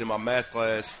was sitting in my math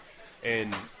class,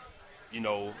 and,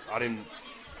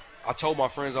 I told my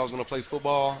friends I was going to play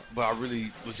football, but I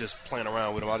really was just playing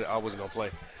around with them. I wasn't going to play.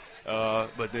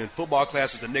 But then football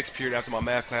class was the next period after my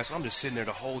math class. So I'm just sitting there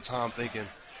the whole time thinking,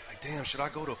 damn, should I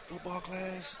go to football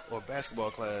class or basketball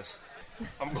class?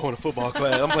 I'm going to football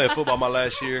class. I'm playing football my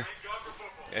last year.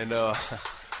 And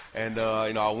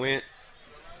I went.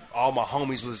 All my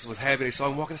homies was happy. They saw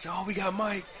me walking and said, oh, we got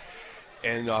Mike.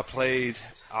 And I played.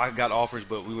 I got offers,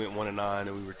 but we went 1-9,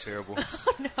 and we were terrible.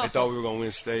 Oh, no. They thought we were going to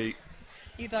win state.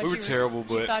 We were terrible,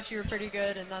 but you thought you were pretty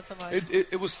good, and not so much.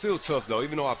 It was still tough, though.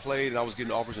 Even though I played and I was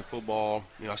getting offers in football,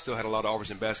 I still had a lot of offers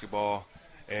in basketball.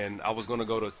 and I was going to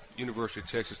go to University of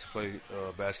Texas to play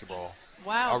basketball.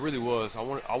 Wow. I really was. I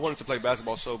wanted to play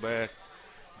basketball so bad,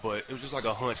 but it was just like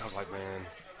a hunch. I was like, man,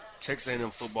 Texas A&M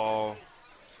football.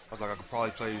 I was like, I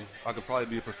could probably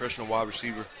be a professional wide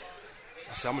receiver.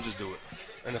 I said, I'm gonna just do it.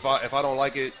 And if I don't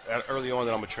like it early on,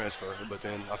 then I'm gonna transfer. But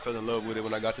then I fell in love with it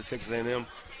when I got to Texas A&M,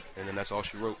 and then that's all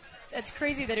she wrote. That's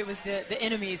crazy that it was the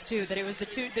enemies too. That it was the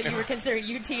two that you were considering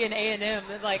UT and A&M.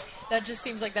 Like that just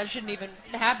seems like that shouldn't even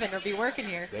happen or be working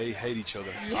here. They hate each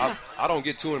other. Yeah. I don't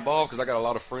get too involved because I got a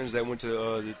lot of friends that went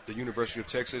to the University of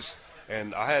Texas,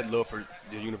 and I had love for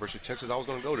the University of Texas. I was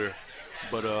gonna go there,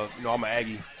 but I'm an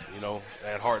Aggie,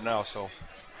 at heart now. So,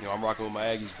 I'm rocking with my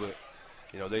Aggies, but.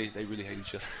 They really hate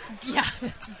each other. Yeah,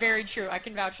 that's very true. I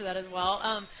can vouch for that as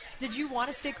well. Did you want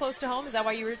to stay close to home? Is that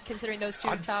why you were considering those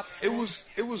two top schools?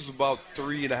 It was about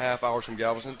 3.5 hours from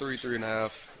Galveston,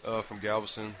 3.5 from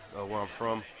Galveston, where I'm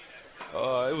from.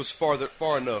 It was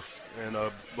far enough, and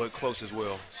but close as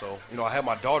well. So, I had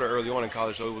my daughter early on in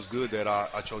college, so it was good that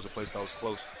I chose a place that was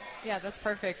close. Yeah, that's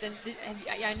perfect. And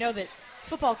I know that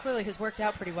football clearly has worked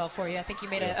out pretty well for you. I think you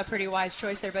made a pretty wise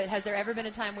choice there. But has there ever been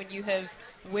a time when you have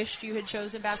wished you had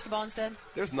chosen basketball instead?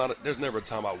 There's never a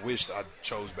time I wished I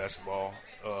chose basketball.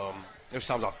 There's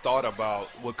times I've thought about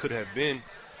what could have been,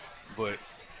 but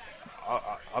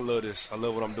I love this. I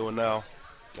love what I'm doing now.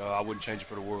 I wouldn't change it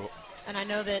for the world. And I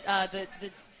know that the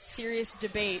serious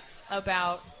debate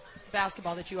about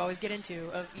basketball that you always get into,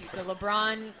 of the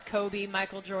LeBron, Kobe,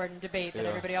 Michael Jordan debate that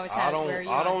everybody always has.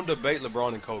 I don't debate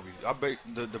LeBron and Kobe. I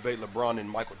debate LeBron and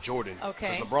Michael Jordan.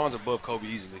 Okay. Because LeBron's above Kobe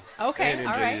easily. Okay, and MJ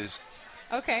all right. is.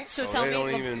 Okay, so tell me,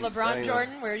 LeBron,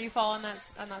 Jordan, where do you fall on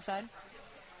that side?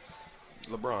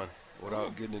 LeBron.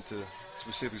 Without getting into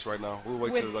specifics right now, we'll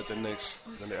wait till after the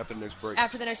next break.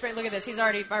 After the next break, look at this. He's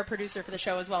already our producer for the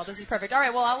show as well. This is perfect. All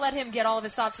right, well, I'll let him get all of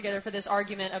his thoughts together for this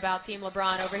argument about Team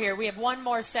LeBron over here. We have one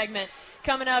more segment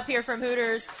coming up here from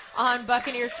Hooters on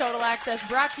Buccaneers Total Access,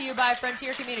 brought to you by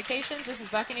Frontier Communications. This is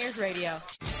Buccaneers Radio.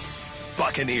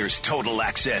 Buccaneers Total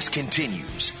Access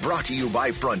continues. Brought to you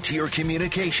by Frontier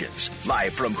Communications.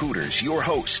 Live from Hooters, your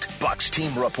host, Bucs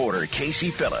team reporter Casey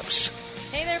Phillips.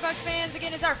 Hey there, Bucs fans.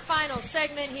 Again, it's our final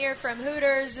segment here from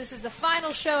Hooters. This is the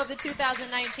final show of the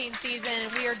 2019 season,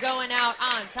 and we are going out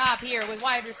on top here with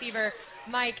wide receiver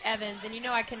Mike Evans. And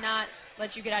I cannot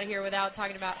let you get out of here without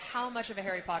talking about how much of a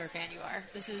Harry Potter fan you are.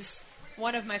 This is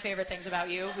one of my favorite things about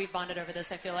you. We've bonded over this,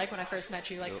 I feel like, when I first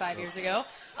met you 5 years ago.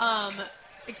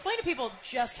 Explain to people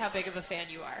just how big of a fan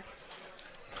you are.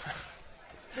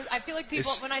 I feel like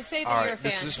people, when I say that you're a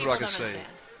fan, this is people what I don't can say.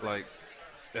 understand.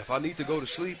 If I need to go to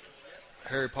sleep,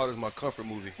 Harry Potter's my comfort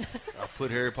movie. I put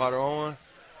Harry Potter on.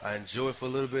 I enjoy it for a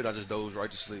little bit. I just doze right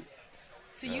to sleep.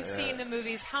 So you've seen the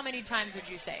movies. How many times would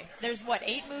you say? There's,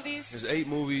 8 movies? There's 8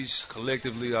 movies.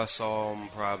 Collectively, I saw them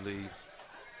probably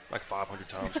 500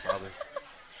 times, probably.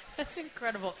 That's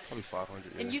incredible. Probably 500,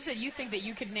 yeah. And you said you think that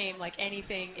you could name,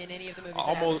 anything in any of the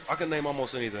movies. I can name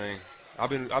almost anything. I've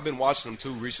been watching them,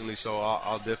 too, recently, so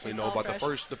I'll definitely know about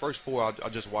fresh. the first 4 I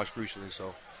just watched recently,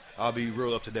 so I'll be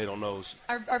real up to date on those.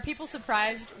 Are people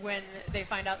surprised when they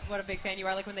find out what a big fan you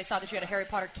are? Like when they saw that you had a Harry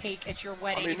Potter cake at your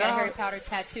wedding, you got a Harry Potter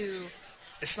tattoo.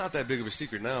 It's not that big of a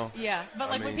secret now. Yeah, but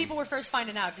when people were first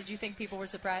finding out, did you think people were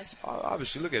surprised?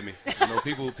 Obviously, look at me.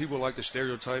 People like the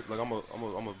stereotype. Like I'm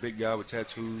a big guy with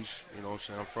tattoos. You know what I'm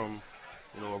saying? I'm from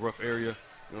a rough area. You know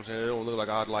what I'm saying? It don't look like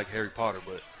I'd like Harry Potter,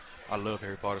 but I love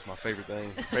Harry Potter. It's my favorite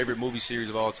thing. Favorite movie series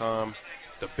of all time.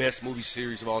 The best movie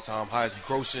series of all time. Highest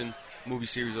grossing movie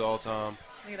series of all time.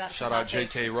 Look at that. Shout out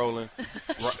J.K. Rowling.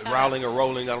 Rowling or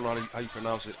Rowling, I don't know how you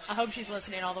pronounce it. I hope she's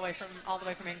listening all the way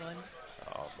from England.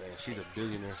 Oh man, she's a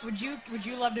billionaire. Would you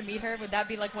love to meet her? Would that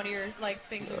be one of your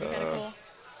things that would be kind of cool?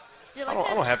 You're I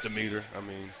don't have to meet her.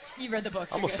 You read the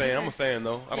books. I'm a fan. I'm a fan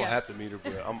though. I don't Yeah. have to meet her,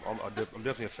 but I'm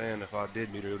definitely a fan. If I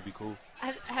did meet her, it would be cool.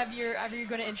 Are you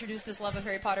going to introduce this love of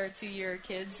Harry Potter to your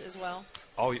kids as well?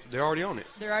 Oh, they're already on it.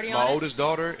 They're already my on it? oldest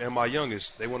daughter and my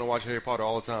youngest, they want to watch Harry Potter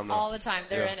all the time now. All the time.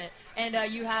 They're Yeah. in it.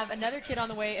 And you have another kid on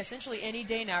the way essentially any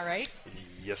day now, right?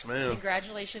 Yes, ma'am.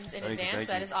 Congratulations in advance. Thank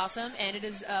That you. is awesome. And it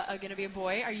is going to be a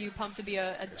boy. Are you pumped to be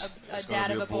a It's dad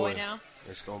gonna of be a boy now?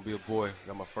 It's going to be a boy.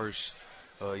 Got my first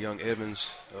young Evans,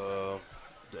 the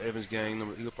Evans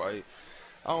gang. He'll probably,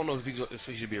 I don't know if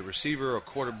he should be a receiver or a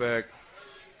quarterback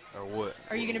or what.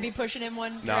 Are you going to be pushing him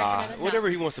one direction or Nah, another? whatever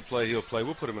he wants to play, he'll play.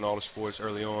 We'll put him in all the sports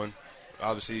early on.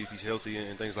 Obviously, if he's healthy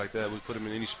and things like that, we'll put him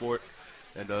in any sport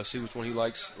and see which one he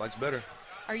likes better.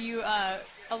 Are you a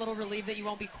little relieved that you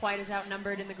won't be quite as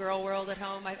outnumbered in the girl world at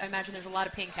home? I imagine there's a lot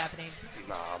of pink happening.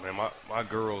 Nah, man, my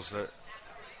girls,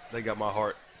 they got my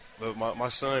heart. But my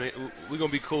son, we're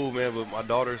going to be cool, man, but my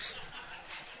daughters,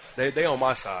 They on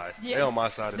my side. Yeah. They on my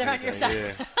side. They're on your side.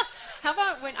 Yeah. How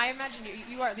about when I imagine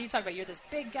you talk about you're this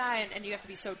big guy and you have to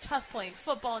be so tough playing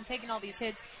football and taking all these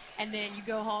hits, and then you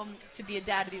go home to be a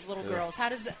dad to these little girls.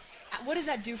 What does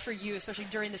that do for you, especially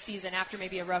during the season after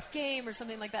maybe a rough game or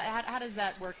something like that? How does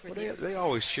that work with you? They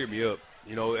always cheer me up.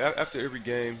 After every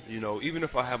game, even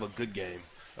if I have a good game,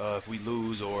 if we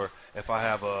lose or if I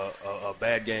have a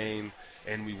bad game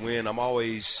and we win, I'm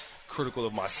always critical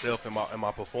of myself and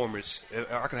my performance.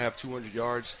 I can have 200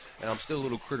 yards and I'm still a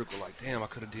little critical, like, damn, I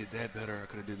could have did that better. I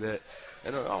could have did that.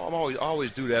 And I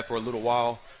always do that for a little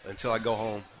while until I go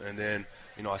home. And then,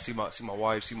 I see my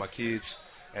wife, see my kids,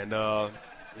 and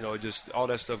just all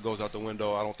that stuff goes out the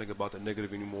window. I don't think about the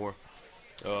negative anymore.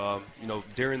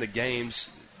 During the games,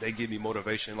 they give me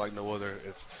motivation like no other.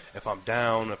 If I'm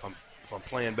down, if I'm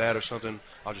playing bad or something,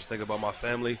 I'll just think about my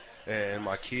family and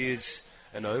my kids,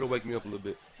 and it'll wake me up a little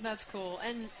bit. That's cool.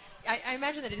 And I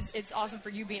imagine that it's awesome for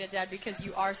you being a dad because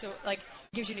you are so,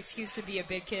 gives you an excuse to be a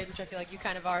big kid, which I feel like you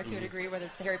kind of are to a degree, whether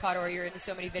it's Harry Potter or you're into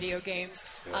so many video games.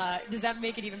 Yeah. Does that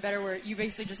make it even better where you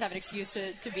basically just have an excuse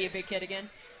to be a big kid again?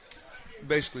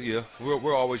 Basically, yeah.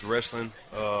 We're always wrestling.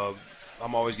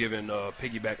 I'm always giving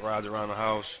piggyback rides around the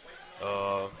house.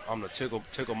 I'm the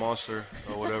tickle monster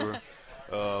or whatever.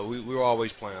 We're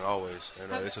always playing, always,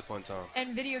 and it's a fun time.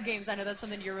 And video games, I know that's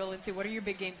something you're real into. What are your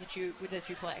big games that you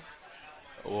play?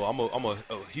 Well, I'm a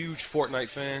huge Fortnite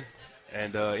fan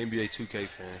and NBA 2K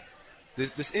fan.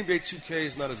 This NBA 2K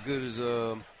is not as good as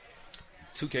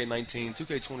 2K19.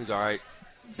 2K20 is all right,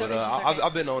 so but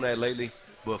I've been on that lately.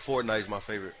 But Fortnite is my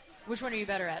favorite. Which one are you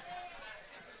better at?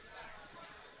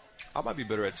 I might be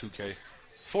better at 2K.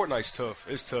 Fortnite's tough.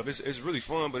 It's tough. It's really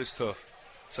fun, but it's tough.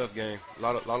 Tough game. A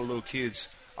lot of little kids.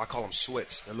 I call them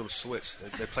sweats. They're little sweats.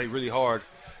 They play really hard,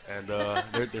 and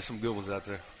there's some good ones out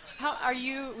there. How are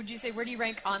you? Would you say where do you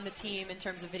rank on the team in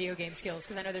terms of video game skills?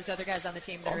 Because I know there's other guys on the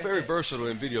team that I'm very versatile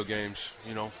in video games.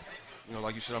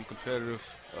 Like you said, I'm competitive.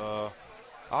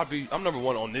 I'm number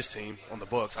one on this team on the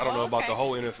Bucs. I don't know about the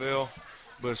whole NFL,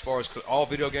 but as far as all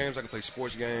video games, I can play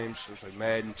sports games. I can play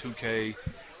Madden, 2K,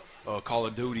 Call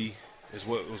of Duty is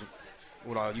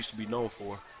what I used to be known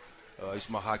for. These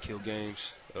are my high kill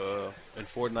games. And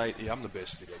Fortnite, yeah, I'm the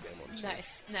best video game on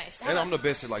this. Nice. And I'm the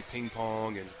best at ping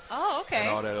pong and and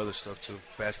all that other stuff too.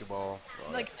 Basketball.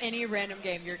 Any random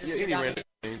game, you're just any random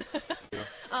game.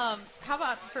 Yeah. How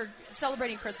about for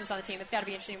celebrating Christmas on the team? It's got to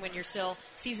be interesting when you're still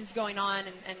season's going on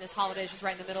and this holiday is just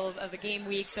right in the middle of a game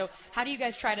week. So how do you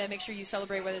guys try to make sure you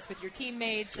celebrate, whether it's with your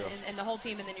teammates and the whole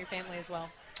team and then your family as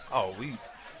well? Oh,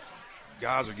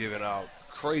 guys are giving out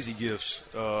crazy gifts.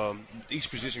 Each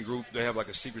position group, they have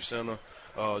a secret Santa.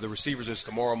 The receivers is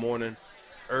tomorrow morning,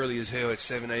 early as hell at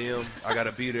 7 a.m. I got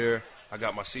to be there. I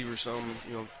got my receivers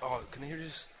something, can they hear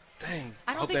this? Dang.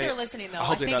 I don't think they're listening, though.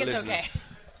 I think it's okay.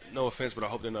 No offense, but I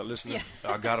hope they're not listening.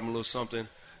 Yeah. I got them a little something.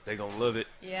 They're going to love it.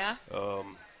 Yeah.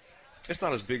 It's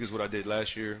not as big as what I did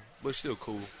last year, but it's still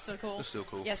cool. It's still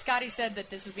cool. Yeah, Yeah, Scotty said that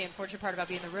this was the unfortunate part about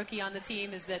being the rookie on the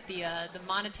team is that the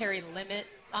monetary limit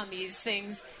on these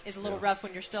things is a little rough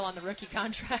when you're still on the rookie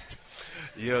contract.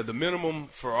 Yeah, the minimum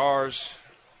for ours,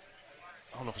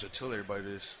 I don't know if it's tell everybody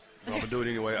this. I'm going to do it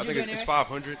anyway. I think it's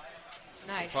 $500.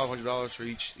 Nice. $500 for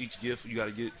each gift you got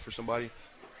to get for somebody.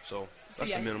 So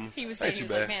that's the minimum. He was saying, he was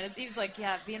like,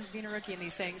 being a rookie in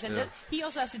these things. And he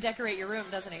also has to decorate your room,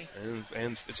 doesn't he?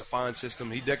 And it's a fine system.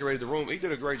 He decorated the room. He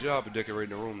did a great job of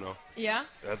decorating the room, though. Yeah?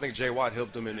 I think Jay Watt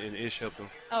helped him and Ish helped him.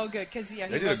 Oh, good, because they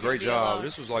did a great job. Alone.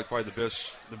 This was probably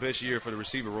the best year for the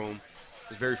receiver room.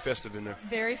 It's very festive in there.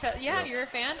 Very festive. Yeah, you're a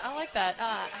fan. I like that.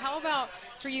 How about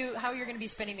for you, how you're going to be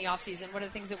spending the off-season? What are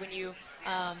the things that when you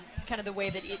kind of the way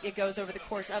that it goes over the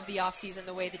course of the off-season,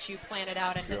 the way that you plan it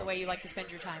out and the way you like to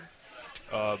spend your time?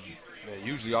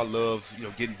 Usually I love,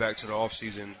 getting back to the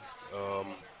off-season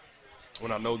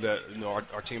when I know that,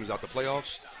 our team is out the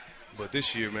playoffs. But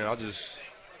this year, man,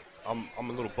 I'm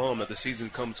a little bummed that the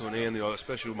season's come to an end,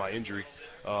 especially with my injury.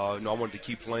 I wanted to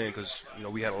keep playing because,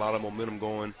 we had a lot of momentum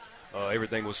going.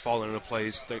 Everything was falling into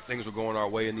place. Things were going our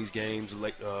way in these games,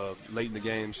 late in the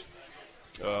games.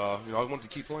 I wanted to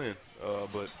keep playing.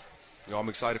 But I'm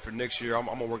excited for next year. I'm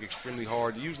going to work extremely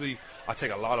hard. Usually I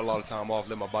take a lot of time off,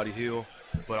 let my body heal.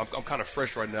 But I'm kind of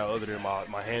fresh right now other than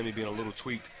my hammy being a little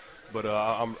tweaked. But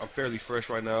I'm fairly fresh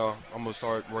right now. I'm going to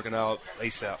start working out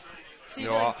ASAP.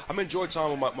 So I'm enjoying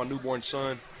time with my newborn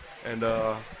son and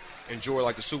enjoy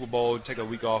the Super Bowl, take a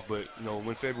week off. But,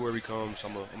 when February comes,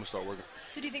 I'm going to start working.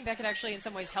 So do you think that could actually in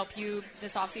some ways help you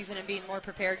this offseason and being more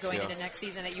prepared going into next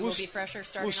season, that you will be fresher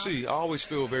starting off? We'll see. I always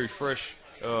feel very fresh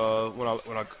when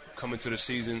I come into the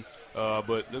season. But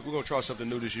we're going to try something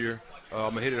new this year.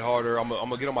 I'm going to hit it harder. I'm going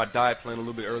to get on my diet plan a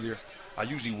little bit earlier. I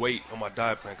usually wait on my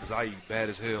diet plan because I eat bad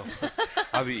as hell.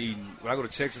 I be eating, when I go to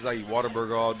Texas, I eat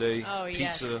Whataburger all day,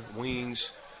 pizza,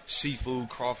 wings, seafood,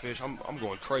 crawfish. I'm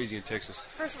going crazy in Texas.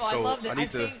 First of all, I love that. I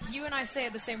think you and I say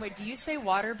it the same way. Do you say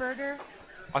Whataburger?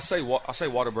 I say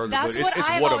Whataburger, That's but what it's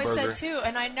I've always Whataburger. said too,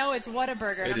 and I know it's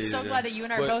Whataburger, and I'm so glad that you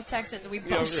and I are both Texans, and we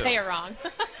both say it wrong.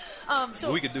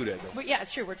 So we could do that, though. Yeah,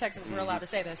 it's true. We're Texans. We're allowed to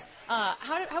say this.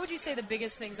 How would you say the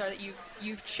biggest things are that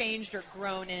you've changed or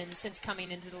grown in since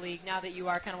coming into the league, now that you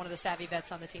are kind of one of the savvy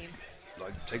vets on the team?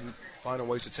 Like finding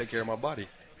ways to take care of my body.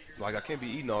 Like, I can't be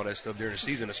eating all that stuff during the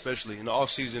season, especially. In the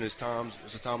off season, it's a time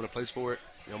and a place for it.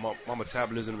 You know, my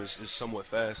metabolism is somewhat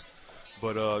fast.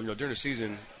 But, during the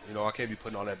season, I can't be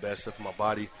putting all that bad stuff in my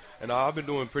body. And I've been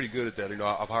doing pretty good at that.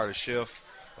 I've hired a chef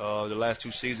the last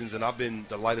 2 seasons, and I've been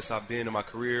the lightest I've been in my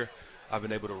career. I've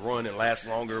been able to run and last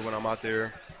longer when I'm out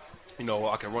there.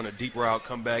 I can run a deep route,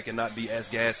 come back, and not be as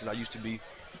gassed as I used to be.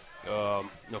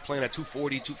 Playing at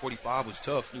 240, 245 was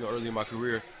tough, early in my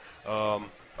career.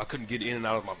 I couldn't get in and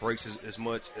out of my breaks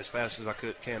as fast as I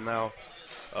can now.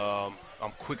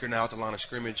 I'm quicker now at the line of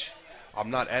scrimmage. I'm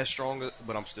not as strong,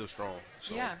 but I'm still strong.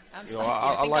 So, yeah, absolutely.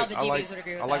 I think all the DBs would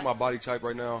agree with that. I like my body type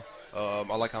right now.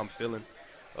 I like how I'm feeling.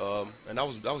 And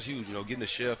that was huge, getting the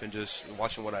chef and just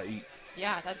watching what I eat.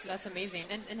 Yeah, that's amazing.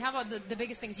 And how about the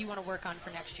biggest things you want to work on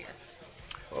for next year?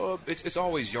 It's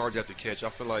always yards after catch. I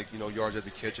feel like, yards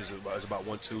after catch is about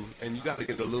 1-2. And you got to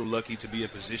get a little lucky to be in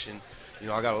position.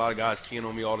 I got a lot of guys keying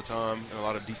on me all the time, and a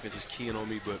lot of defenses keying on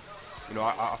me, but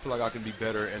I feel like I can be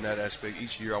better in that aspect.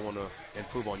 Each year I want to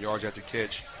improve on yards after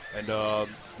catch and, the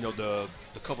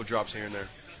couple drops here and there.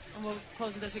 And we'll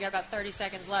close with this. We got about 30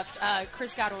 seconds left.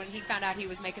 Chris Godwin, he found out he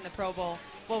was making the Pro Bowl.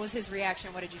 What was his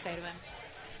reaction? What did you say to him?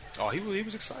 Oh, he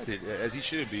was excited, as he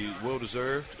should be.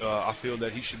 Well-deserved. I feel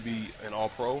that he should be an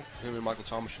All-Pro. Him and Michael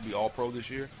Thomas should be All-Pro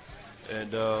this year.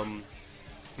 And,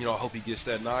 I hope he gets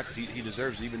that knock. He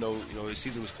deserves it, even though, his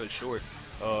season was cut short.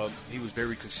 He was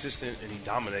very consistent, and he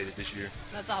dominated this year.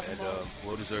 That's awesome. And,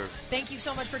 well-deserved. Thank you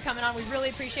so much for coming on. We really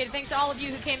appreciate it. Thanks to all of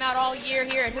you who came out all year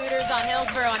here at Hooters on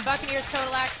Hillsborough on Buccaneers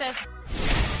Total Access.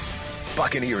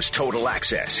 Buccaneers Total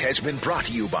Access has been brought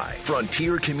to you by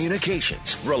Frontier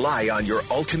Communications. Rely on your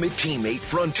ultimate teammate,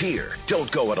 Frontier.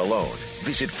 Don't go it alone.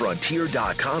 Visit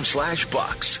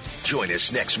Frontier.com/Bucs. Join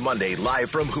us next Monday live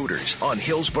from Hooters on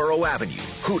Hillsborough Avenue.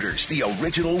 Hooters, the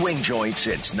original wing joint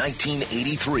since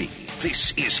 1983.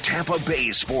 This is Tampa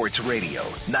Bay Sports Radio,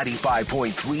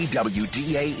 95.3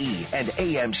 WDAE and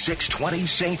AM 620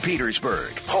 St.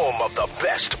 Petersburg, home of the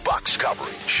best Bucs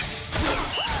coverage.